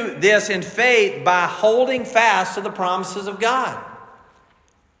do this in faith by holding fast to the promises of God.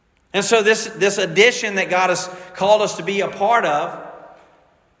 And so this addition that God has called us to be a part of,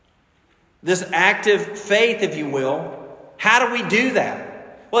 this active faith, if you will, how do we do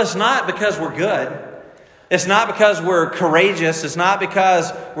that? Well, it's not because we're good. It's not because we're courageous. It's not because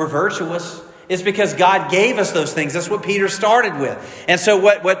we're virtuous. It's because God gave us those things. That's what Peter started with. And so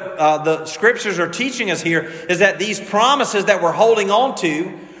what the Scriptures are teaching us here is that these promises that we're holding on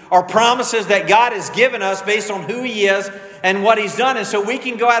to are promises that God has given us based on who He is and what He's done. And so we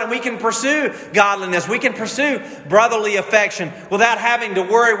can go out and we can pursue godliness. We can pursue brotherly affection without having to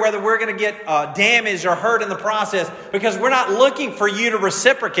worry whether we're going to get damaged or hurt in the process, because we're not looking for you to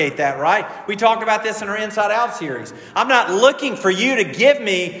reciprocate that, right? We talked about this in our Inside Out series. I'm not looking for you to give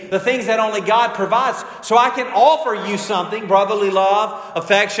me the things that only God provides, so I can offer you something, brotherly love,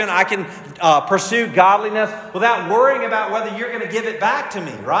 affection. I can pursue godliness without worrying about whether you're going to give it back to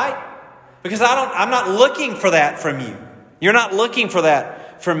me, right? Because I'm not looking for that from you. You're not looking for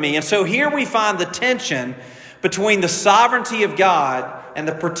that from me. And so here we find the tension between the sovereignty of God and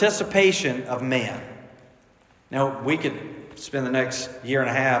the participation of man. Now, we could spend the next year and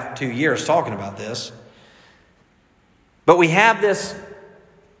a half, 2 years talking about this. But we have this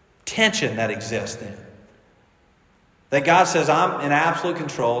tension that exists then. That God says, I'm in absolute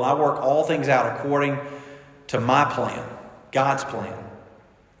control. I work all things out according to my plan, God's plan.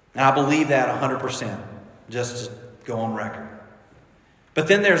 And I believe that 100%, just to go on record. But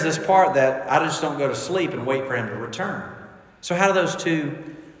then there's this part that I just don't go to sleep and wait for Him to return. So how do those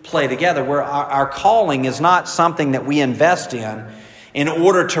two play together? Where our calling is not something that we invest in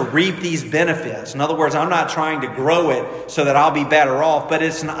order to reap these benefits. In other words, I'm not trying to grow it so that I'll be better off, but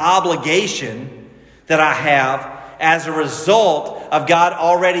it's an obligation that I have as a result of God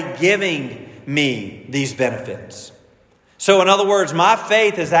already giving me these benefits. So in other words, my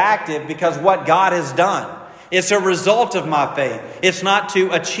faith is active because what God has done. It's a result of my faith. It's not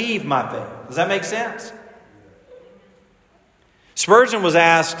to achieve my faith. Does that make sense? Spurgeon was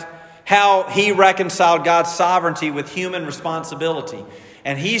asked how he reconciled God's sovereignty with human responsibility.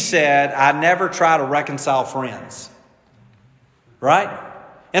 And he said, I never try to reconcile friends. Right?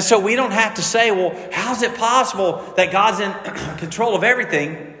 And so we don't have to say, well, how's it possible that God's in control of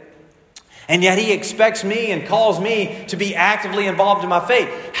everything, and yet He expects me and calls me to be actively involved in my faith?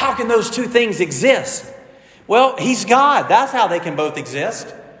 How can those two things exist? Well, He's God. That's how they can both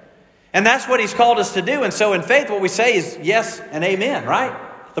exist. And that's what He's called us to do. And so in faith, what we say is yes and amen, right?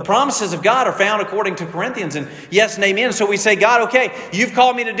 The promises of God are found according to Corinthians, and yes and amen. So we say, God, okay, You've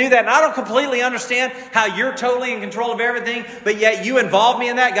called me to do that. And I don't completely understand how You're totally in control of everything, but yet You involve me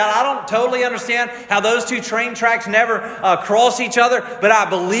in that. God, I don't totally understand how those two train tracks never cross each other, but I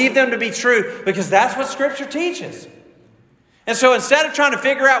believe them to be true because that's what Scripture teaches. And so instead of trying to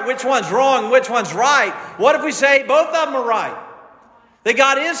figure out which one's wrong and which one's right, what if we say both of them are right? That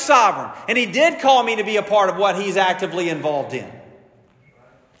God is sovereign, and He did call me to be a part of what He's actively involved in.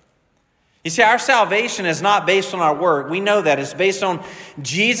 You see, our salvation is not based on our work. We know that. It's based on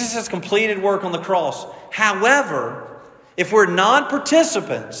Jesus' completed work on the cross. However, if we're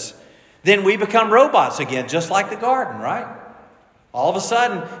non-participants, then we become robots again, just like the garden, right? All of a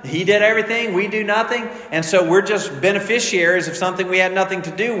sudden, He did everything, we do nothing, and so we're just beneficiaries of something we had nothing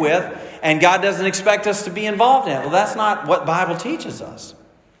to do with, and God doesn't expect us to be involved in it. Well, that's not what the Bible teaches us.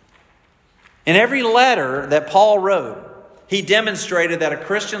 In every letter that Paul wrote, he demonstrated that a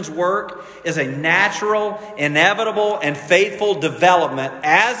Christian's work is a natural, inevitable, and faithful development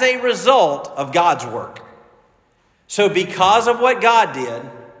as a result of God's work. So because of what God did,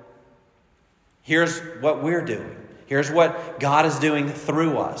 here's what we're doing. Here's what God is doing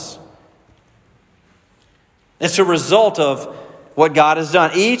through us. It's a result of what God has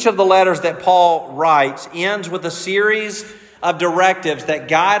done. Each of the letters that Paul writes ends with a series of directives that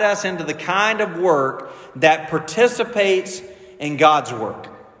guide us into the kind of work that participates in God's work.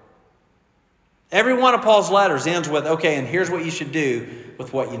 Every one of Paul's letters ends with, okay, and here's what you should do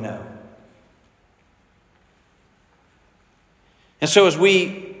with what you know. And so as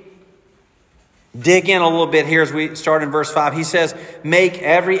we dig in a little bit here, as we start in verse 5, he says, make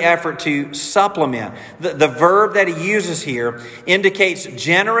every effort to supplement. The verb that he uses here indicates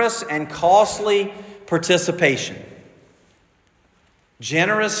generous and costly participation.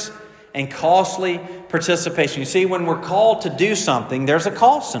 Generous and costly participation. You see, when we're called to do something, there's a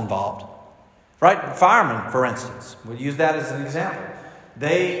cost involved. Right? Firemen, for instance. We'll use that as an example.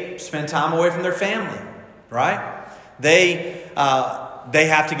 They spend time away from their family. Right? They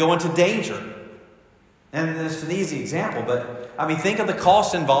have to go into danger. And it's an easy example, but I mean, think of the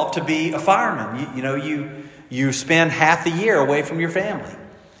cost involved to be a fireman. You spend half the year away from your family.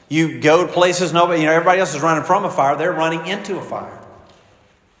 You go to places everybody else is running from a fire. They're running into a fire.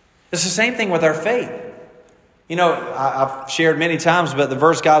 It's the same thing with our faith. I've shared many times, but the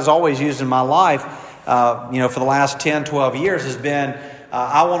verse God's always used in my life, for the last 10, 12 years has been,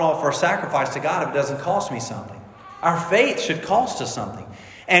 I won't offer a sacrifice to God if it doesn't cost me something. Our faith should cost us something.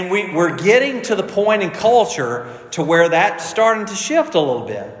 And we're getting to the point in culture to where that's starting to shift a little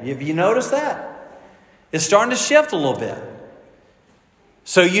bit. Have you noticed that? It's starting to shift a little bit.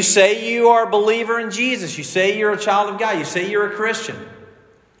 So you say you are a believer in Jesus. You say you're a child of God. You say you're a Christian.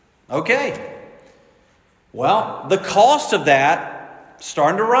 Okay. Well, the cost of that is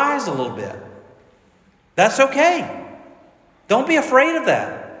starting to rise a little bit. That's okay. Don't be afraid of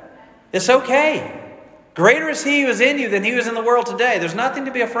that. It's okay. Greater is He who is in you than he who is in the world today. There's nothing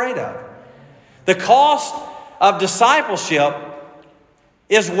to be afraid of. The cost of discipleship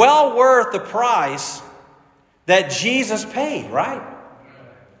is well worth the price that Jesus paid, right?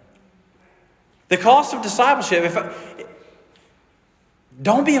 The cost of discipleship,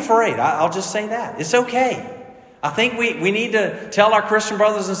 don't be afraid. I'll just say that. It's okay. I think we need to tell our Christian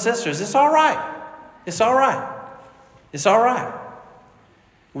brothers and sisters, it's all right. It's all right. It's all right.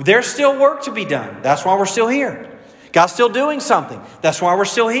 There's still work to be done. That's why we're still here. God's still doing something. That's why we're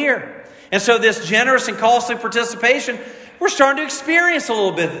still here. And so this generous and costly participation, we're starting to experience a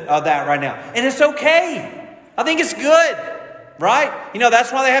little bit of that right now. And it's okay. I think it's good, right?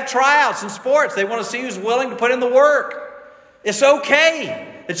 That's why they have tryouts in sports. They want to see who's willing to put in the work. It's okay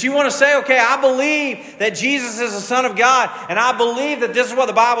that you want to say, okay, I believe that Jesus is the Son of God, and I believe that this is what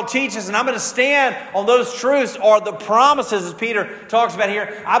the Bible teaches, and I'm going to stand on those truths or the promises, as Peter talks about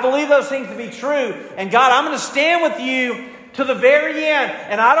here. I believe those things to be true, and God, I'm going to stand with you to the very end,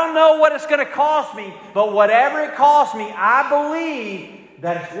 and I don't know what it's going to cost me, but whatever it costs me, I believe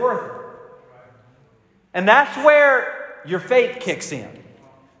that it's worth it. And that's where your faith kicks in.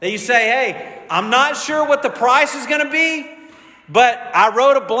 That you say, hey, I'm not sure what the price is going to be, but I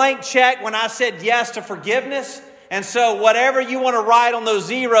wrote a blank check when I said yes to forgiveness. And so whatever you want to write on those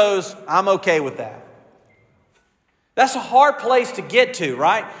zeros, I'm okay with that. That's a hard place to get to,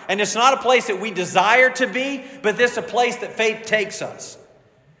 right? And it's not a place that we desire to be, but it's a place that faith takes us.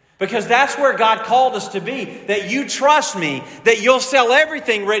 Because that's where God called us to be. That you trust me, that you'll sell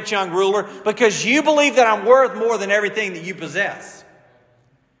everything, rich young ruler, because you believe that I'm worth more than everything that you possess.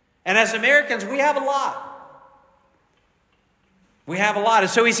 And as Americans, we have a lot. We have a lot. And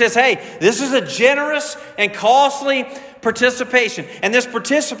so he says, hey, this is a generous and costly participation. And this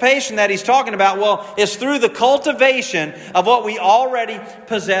participation that he's talking about, is through the cultivation of what we already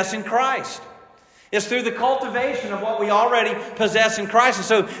possess in Christ. It's through the cultivation of what we already possess in Christ. And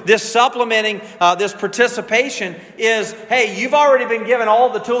so this supplementing, this participation is, hey, you've already been given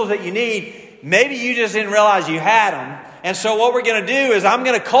all the tools that you need. Maybe you just didn't realize you had them. And so what we're going to do is I'm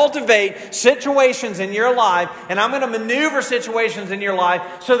going to cultivate situations in your life, and I'm going to maneuver situations in your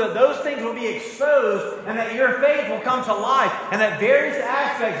life so that those things will be exposed and that your faith will come to life, and that various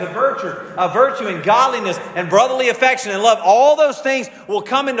aspects of virtue and godliness and brotherly affection and love, all those things will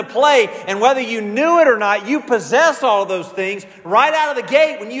come into play. And whether you knew it or not, you possess all of those things right out of the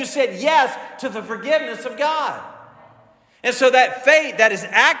gate when you said yes to the forgiveness of God. And so that faith that is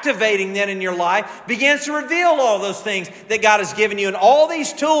activating then in your life begins to reveal all those things that God has given you. And all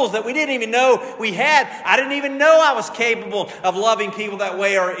these tools that we didn't even know we had. I didn't even know I was capable of loving people that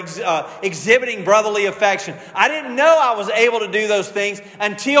way or exhibiting brotherly affection. I didn't know I was able to do those things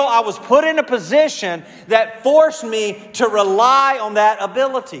until I was put in a position that forced me to rely on that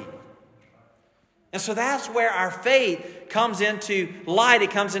ability. And so that's where our faith comes into light.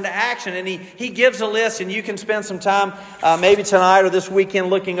 It comes into action. And he gives a list, and you can spend some time maybe tonight or this weekend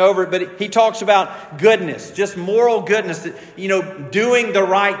looking over it. But he talks about goodness, just moral goodness, doing the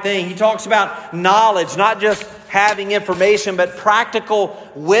right thing. He talks about knowledge, not just having information, but practical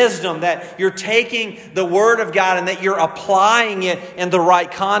wisdom, that you're taking the Word of God and that you're applying it in the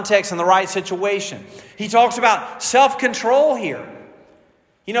right context and the right situation. He talks about self-control here.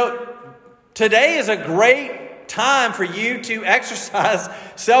 Today is a great time for you to exercise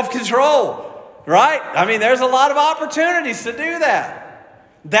self-control, right? I mean, there's a lot of opportunities to do that.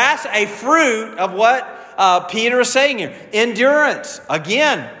 That's a fruit of what Peter is saying here. Endurance.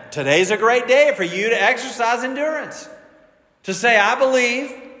 Again, today's a great day for you to exercise endurance. To say, I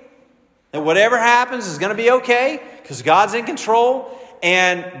believe that whatever happens is going to be okay because God's in control.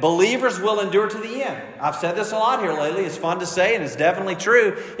 And believers will endure to the end. I've said this a lot here lately. It's fun to say, and it's definitely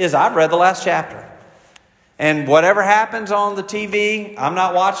true, is I've read the last chapter. And whatever happens on the TV, I'm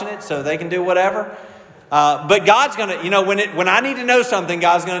not watching it, so they can do whatever. But God's going to, when I need to know something,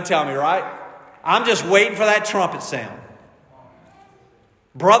 God's going to tell me, right? I'm just waiting for that trumpet sound.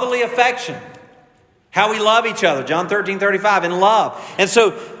 Brotherly affection. How we love each other. John 13:35, in love. And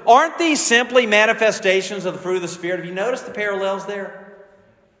so, aren't these simply manifestations of the fruit of the Spirit? Have you noticed the parallels there?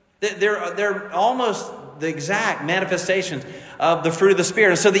 They're almost the exact manifestations of the fruit of the Spirit.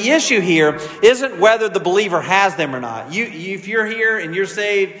 And so the issue here isn't whether the believer has them or not. If you're here and you're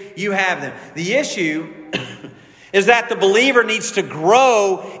saved, you have them. The issue is that the believer needs to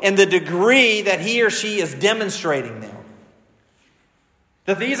grow in the degree that he or she is demonstrating them.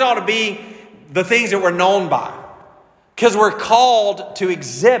 That these ought to be the things that we're known by. Because we're called to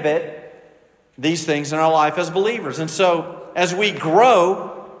exhibit these things in our life as believers. And so as we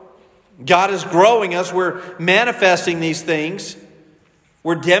grow, God is growing us. We're manifesting these things.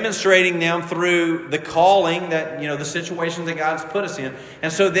 We're demonstrating them through the calling that, the situation that God's put us in.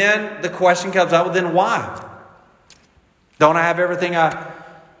 And so then the question comes up, well, then why? Don't I have everything I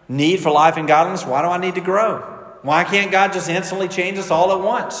need for life and godliness? Why do I need to grow? Why can't God just instantly change us all at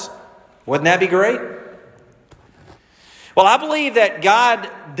once? Wouldn't that be great? Well, I believe that God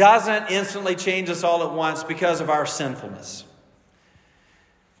doesn't instantly change us all at once because of our sinfulness.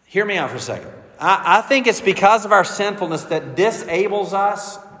 Hear me out for a second. I think it's because of our sinfulness that disables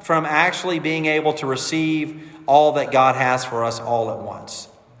us from actually being able to receive all that God has for us all at once.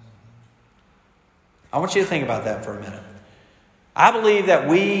 I want you to think about that for a minute. I believe that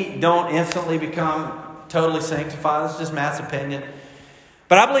we don't instantly become totally sanctified. That's just Matt's opinion.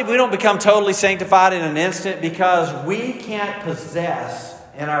 But I believe we don't become totally sanctified in an instant because we can't possess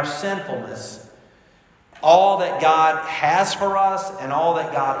in our sinfulness all that God has for us and all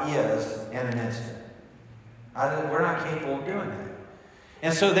that God is in an instant. We're not capable of doing that.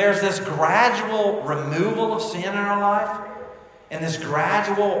 And so there's this gradual removal of sin in our life and this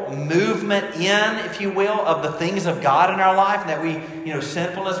gradual movement in, if you will, of the things of God in our life, and that we,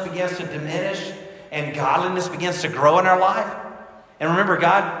 sinfulness begins to diminish and godliness begins to grow in our life. And remember,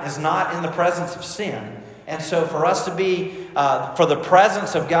 God is not in the presence of sin. And so for us to be, for the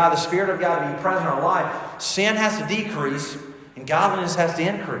presence of God, the Spirit of God to be present in our life, sin has to decrease and godliness has to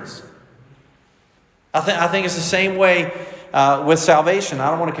increase. I think it's the same way with salvation. I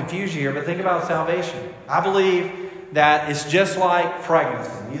don't want to confuse you here, but think about salvation. I believe that it's just like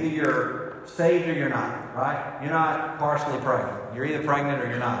pregnancy. Either you're saved or you're not, right? You're not partially pregnant. You're either pregnant or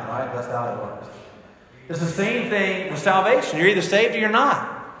you're not, right? That's how it works. It's the same thing with salvation. You're either saved or you're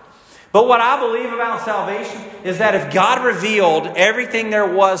not. But what I believe about salvation is that if God revealed everything there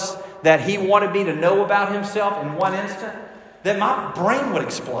was that He wanted me to know about Himself in one instant, then my brain would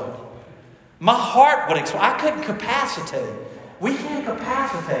explode. My heart would explode. I couldn't capacitate. We can't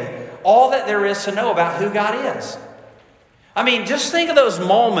capacitate all that there is to know about who God is. I mean, just think of those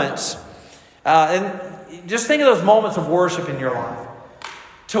moments, and just think of those moments of worship in your life,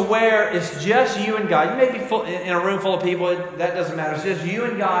 to where it's just you and God. You may be in a room full of people, that doesn't matter. It's just you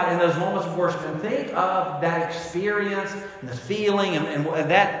and God in those moments of worship. And think of that experience and the feeling and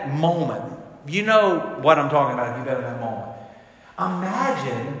that moment. You know what I'm talking about if you've been in that moment.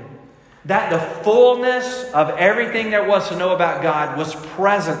 Imagine that the fullness of everything there was to know about God was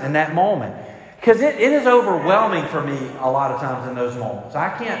present in that moment. Because it is overwhelming for me a lot of times in those moments.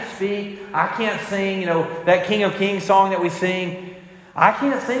 I can't speak. I can't sing, that King of Kings song that we sing. I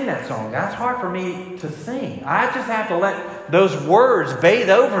can't sing that song. That's hard for me to sing. I just have to let those words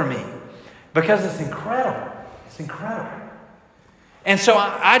bathe over me because it's incredible. It's incredible. And so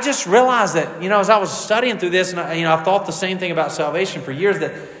I just realized that, as I was studying through this, and I've thought the same thing about salvation for years,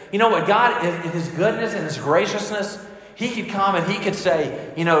 that, what, God, in His goodness and His graciousness, He could come and He could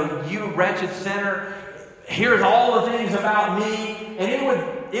say, you wretched sinner, here's all the things about me,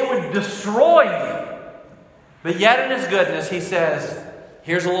 and it would destroy you. But yet in His goodness, He says,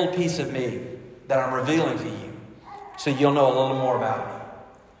 here's a little piece of me that I'm revealing to you, so you'll know a little more about me.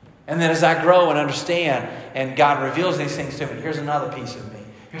 And then as I grow and understand, and God reveals these things to me, here's another piece of me.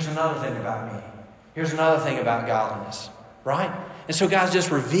 Here's another thing about me. Here's another thing about godliness. Right? And so God's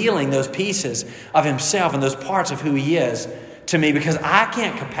just revealing those pieces of Himself and those parts of who He is to me, because I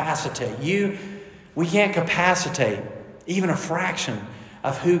can't capacitate you. We can't capacitate even a fraction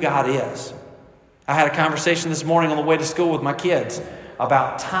of who God is. I had a conversation this morning on the way to school with my kids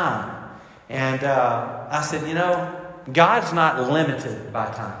about time. And I said, God's not limited by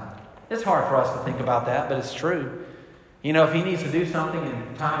time. It's hard for us to think about that, but it's true. If He needs to do something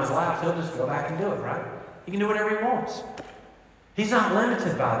and time has lapsed, He'll just go back and do it, right? He can do whatever He wants. He's not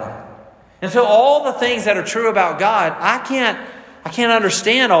limited by that. And so all the things that are true about God, I can't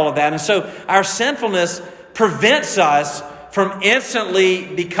understand all of that. And so our sinfulness prevents us from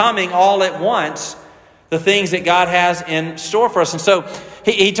instantly becoming all at once the things that God has in store for us. And so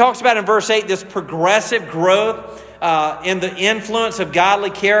he talks about in verse 8 this progressive growth in the influence of godly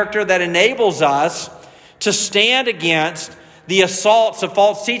character that enables us to stand against the assaults of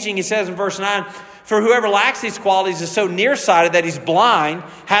false teaching. He says in verse 9, for whoever lacks these qualities is so nearsighted that he's blind,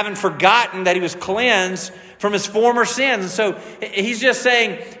 having forgotten that he was cleansed from his former sins. And so he's just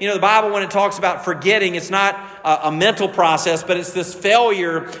saying, the Bible, when it talks about forgetting, it's not a mental process, but it's this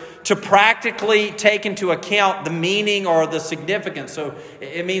failure to practically take into account the meaning or the significance. So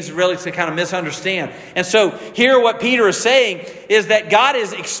it means really to kind of misunderstand. And so here what Peter is saying is that God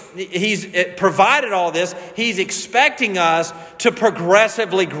He's provided all this. He's expecting us to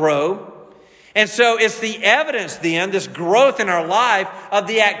progressively grow. And so it's the evidence then, this growth in our life, of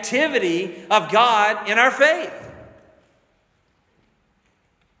the activity of God in our faith.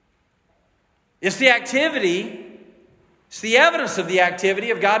 It's the evidence of the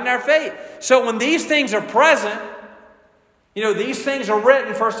activity of God in our faith. So when these things are present, these things are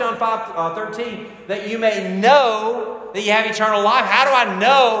written, 1 John 5:13, that you may know that you have eternal life. How do I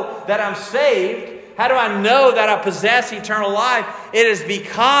know that I'm saved? How do I know that I possess eternal life? It is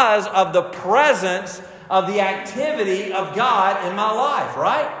because of the presence of the activity of God in my life,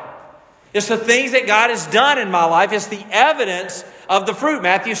 right? It's the things that God has done in my life. It's the evidence of the fruit.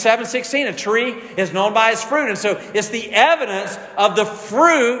 Matthew 7:16, a tree is known by its fruit. And so it's the evidence of the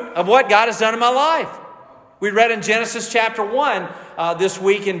fruit of what God has done in my life. We read in Genesis chapter 1 this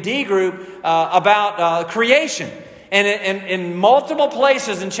week in D group about creation. And in multiple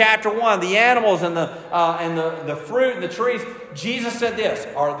places in chapter 1, the animals and the fruit and the trees, Jesus said this,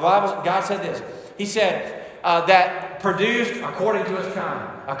 or the Bible, God said this. He said that produced according to His kind,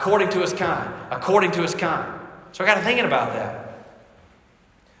 according to His kind, according to His kind. So I got to thinking about that.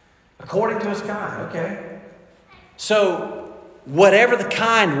 According to His kind, okay. So whatever the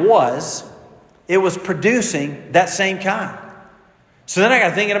kind was, it was producing that same kind. So then I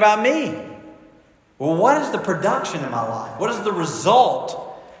got thinking about me. Well, what is the production in my life? What is the result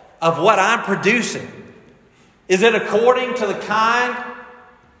of what I'm producing? Is it according to the kind?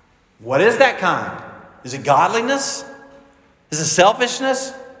 What is that kind? Is it godliness? Is it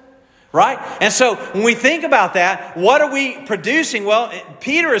selfishness? Right? And so when we think about that, what are we producing? Well,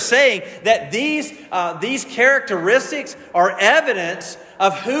 Peter is saying that these characteristics are evidence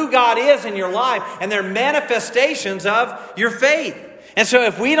of who God is in your life, and they're manifestations of your faith. And so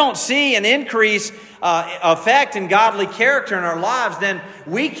if we don't see an increase effect in godly character in our lives, then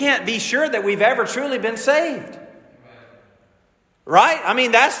we can't be sure that we've ever truly been saved. Right? I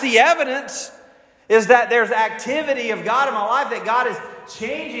mean, that's the evidence, is that there's activity of God in my life, that God is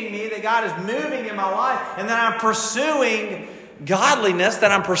changing me, that God is moving in my life, and that I'm pursuing godliness,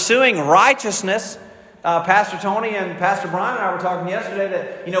 that I'm pursuing righteousness. Pastor Tony and Pastor Brian and I were talking yesterday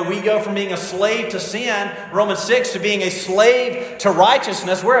that, we go from being a slave to sin, Romans 6, to being a slave to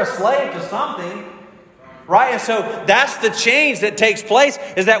righteousness. We're a slave to something, right? And so that's the change that takes place,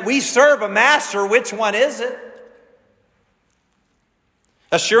 is that we serve a master. Which one is it?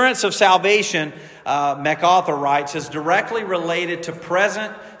 Assurance of salvation, MacArthur writes, is directly related to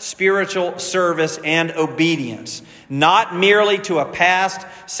present spiritual service and obedience, not merely to a past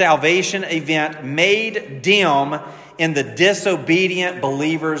salvation event made dim in the disobedient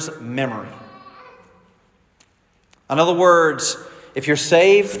believer's memory. In other words, if you're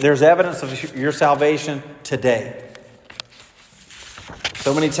saved, there's evidence of your salvation today.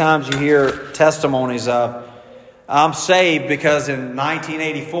 So many times you hear testimonies of, I'm saved because in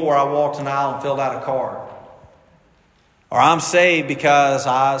 1984 I walked an aisle and filled out a card. Or I'm saved because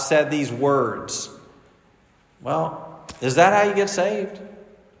I said these words. Well, is that how you get saved?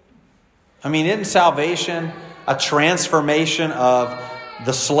 I mean, isn't salvation a transformation of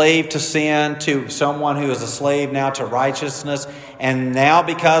the slave to sin to someone who is a slave now to righteousness? And now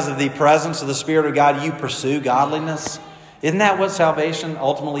because of the presence of the Spirit of God, you pursue godliness? Isn't that what salvation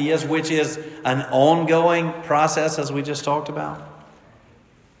ultimately is, which is an ongoing process as we just talked about?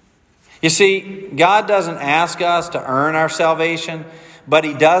 You see, God doesn't ask us to earn our salvation, but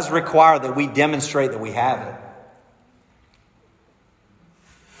He does require that we demonstrate that we have it.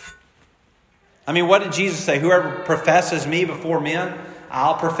 I mean, what did Jesus say? Whoever professes me before men,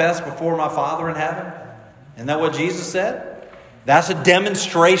 I'll profess before my Father in heaven. Isn't that what Jesus said? That's a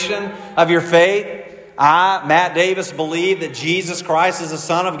demonstration of your faith. I, Matt Davis, believe that Jesus Christ is the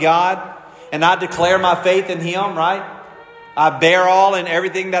Son of God, and I declare my faith in Him, right? I bear all and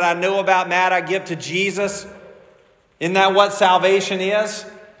everything that I know about Matt I give to Jesus. Isn't that what salvation is?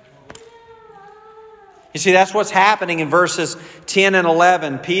 You see, that's what's happening in verses 10 and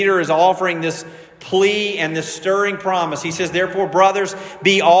 11. Peter is offering this plea and this stirring promise. He says, therefore, brothers,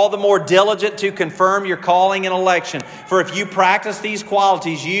 be all the more diligent to confirm your calling and election. For if you practice these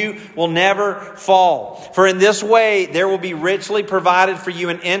qualities, you will never fall. For in this way, there will be richly provided for you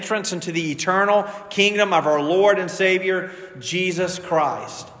an entrance into the eternal kingdom of our Lord and Savior, Jesus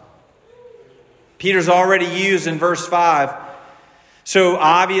Christ. Peter's already used in verse 5. So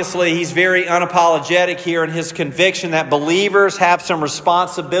obviously he's very unapologetic here in his conviction that believers have some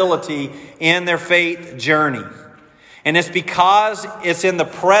responsibility in their faith journey. And it's because it's in the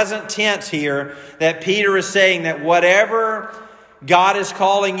present tense here that Peter is saying that whatever God is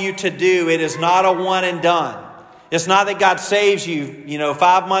calling you to do, it is not a one and done. It's not that God saves you,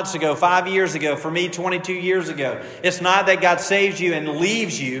 5 months ago, 5 years ago, for me, 22 years ago. It's not that God saves you and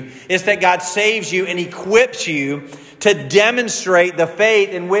leaves you. It's that God saves you and equips you to demonstrate the faith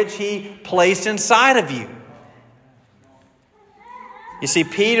in which He placed inside of you. You see,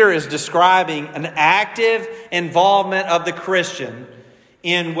 Peter is describing an active involvement of the Christian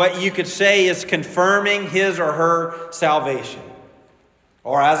in what you could say is confirming his or her salvation.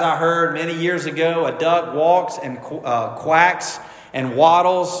 Or as I heard many years ago, a duck walks and quacks and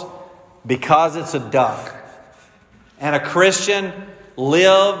waddles because it's a duck. And a Christian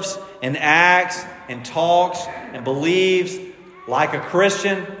lives and acts and talks and believes like a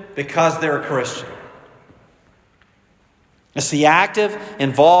Christian because they're a Christian. It's the active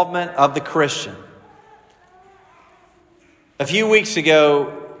involvement of the Christian. A few weeks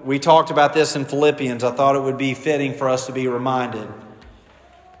ago, we talked about this in Philippians. I thought it would be fitting for us to be reminded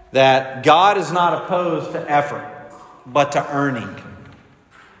that God is not opposed to effort, but to earning.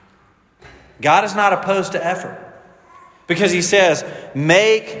 God is not opposed to effort. Because He says,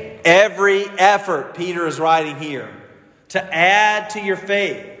 make every effort, Peter is writing here, to add to your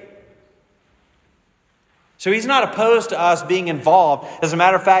faith. So He's not opposed to us being involved. As a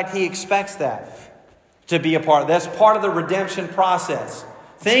matter of fact, He expects that to be a part. That's part of the redemption process.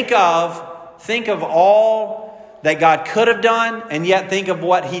 Think of all that God could have done, and yet think of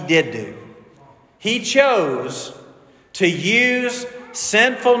what He did do. He chose to use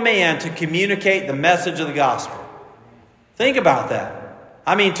sinful man to communicate the message of the gospel. Think about that.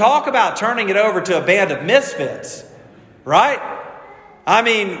 I mean, talk about turning it over to a band of misfits, right? I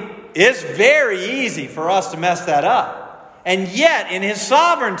mean, it's very easy for us to mess that up. And yet, in His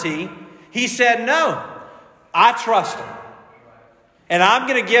sovereignty, He said, no, I trust Him. And I'm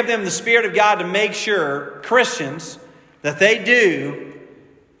going to give them the Spirit of God to make sure, Christians, that they do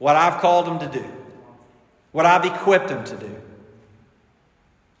what I've called them to do. What I've equipped them to do.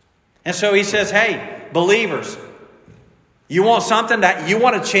 And so He says, hey, believers, you want something that you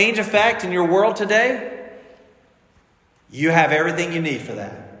want to change effect in your world today? You have everything you need for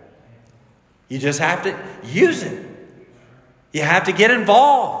that. You just have to use it. You have to get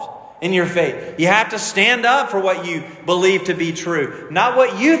involved in your faith. You have to stand up for what you believe to be true. Not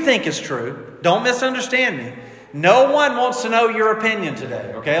what you think is true. Don't misunderstand me. No one wants to know your opinion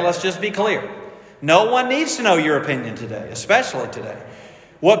today. Okay, let's just be clear. No one needs to know your opinion today, especially today.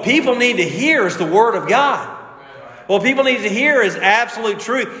 What people need to hear is the Word of God. What people need to hear is absolute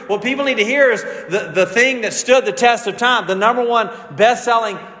truth. What people need to hear is the thing that stood the test of time. The number one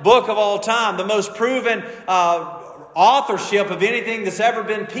best-selling book of all time. The most proven authorship of anything that's ever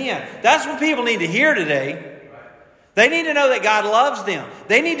been penned. That's what people need to hear today. They need to know that God loves them.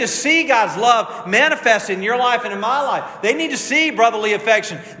 They need to see God's love manifest in your life and in my life. They need to see brotherly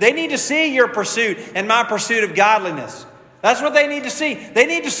affection. They need to see your pursuit and my pursuit of godliness. That's what they need to see. They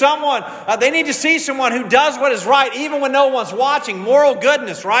need to see someone who does what is right even when no one's watching. Moral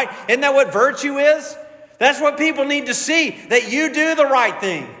goodness, right? Isn't that what virtue is? That's what people need to see, that you do the right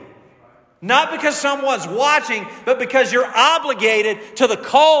thing. Not because someone's watching, but because you're obligated to the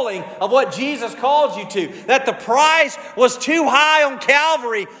calling of what Jesus called you to. That the price was too high on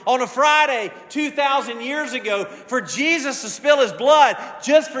Calvary on a Friday 2,000 years ago for Jesus to spill His blood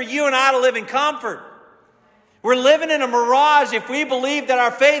just for you and I to live in comfort. We're living in a mirage if we believe that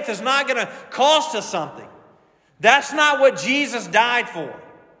our faith is not going to cost us something. That's not what Jesus died for.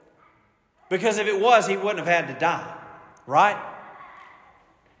 Because if it was, He wouldn't have had to die. Right?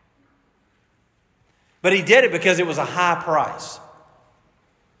 But He did it because it was a high price.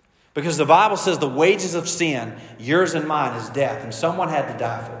 Because the Bible says the wages of sin, yours and mine, is death. And someone had to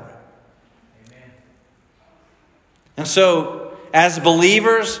die for it. Amen. And so, as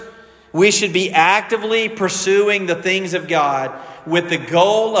believers, we should be actively pursuing the things of God with the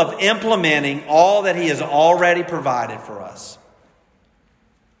goal of implementing all that He has already provided for us.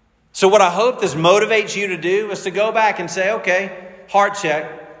 So what I hope this motivates you to do is to go back and say, okay, heart check.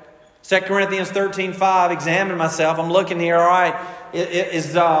 2 Corinthians 13:5, examine myself. I'm looking here, all right.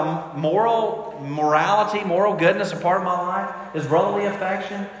 Is morality, moral goodness a part of my life? Is brotherly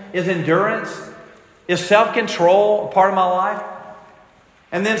affection? Is endurance? Is self-control a part of my life?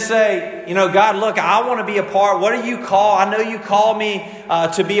 And then say, God, look, I want to be a part. What do you call? I know you call me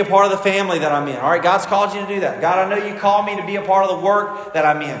to be a part of the family that I'm in. All right, God's called you to do that. God, I know you call me to be a part of the work that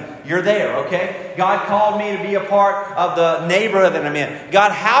I'm in. You're there, okay? God called me to be a part of the neighborhood that I'm in.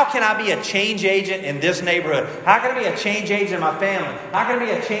 God, how can I be a change agent in this neighborhood? How can I be a change agent in my family? How can I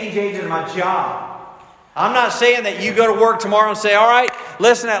be a change agent in my job? I'm not saying that you go to work tomorrow and say, all right,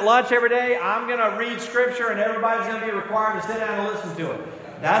 listen, at lunch every day, I'm going to read Scripture and everybody's going to be required to sit down and listen to it.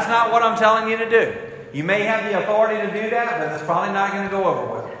 That's not what I'm telling you to do. You may have the authority to do that, but that's probably not going to go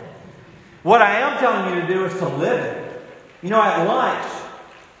over well. What I am telling you to do is to live it. At lunch,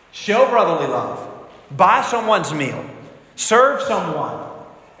 show brotherly love. Buy someone's meal. Serve someone.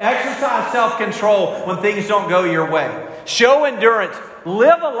 Exercise self-control when things don't go your way. Show endurance.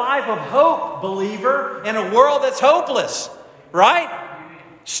 Live a life of hope, believer, in a world that's hopeless. Right?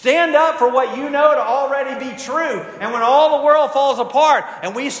 Stand up for what you know to already be true. And when all the world falls apart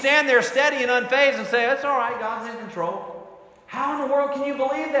and we stand there steady and unfazed and say, that's all right, God's in control. How in the world can you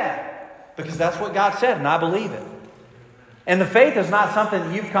believe that? Because that's what God said and I believe it. And the faith is not something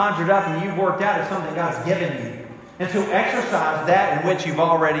that you've conjured up and you've worked out. It's something God's given you. And so exercise that in which you've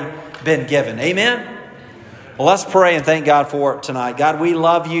already been given. Amen? Well, let's pray and thank God for it tonight. God, we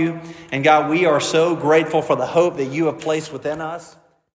love you. And God, we are so grateful for the hope that you have placed within us.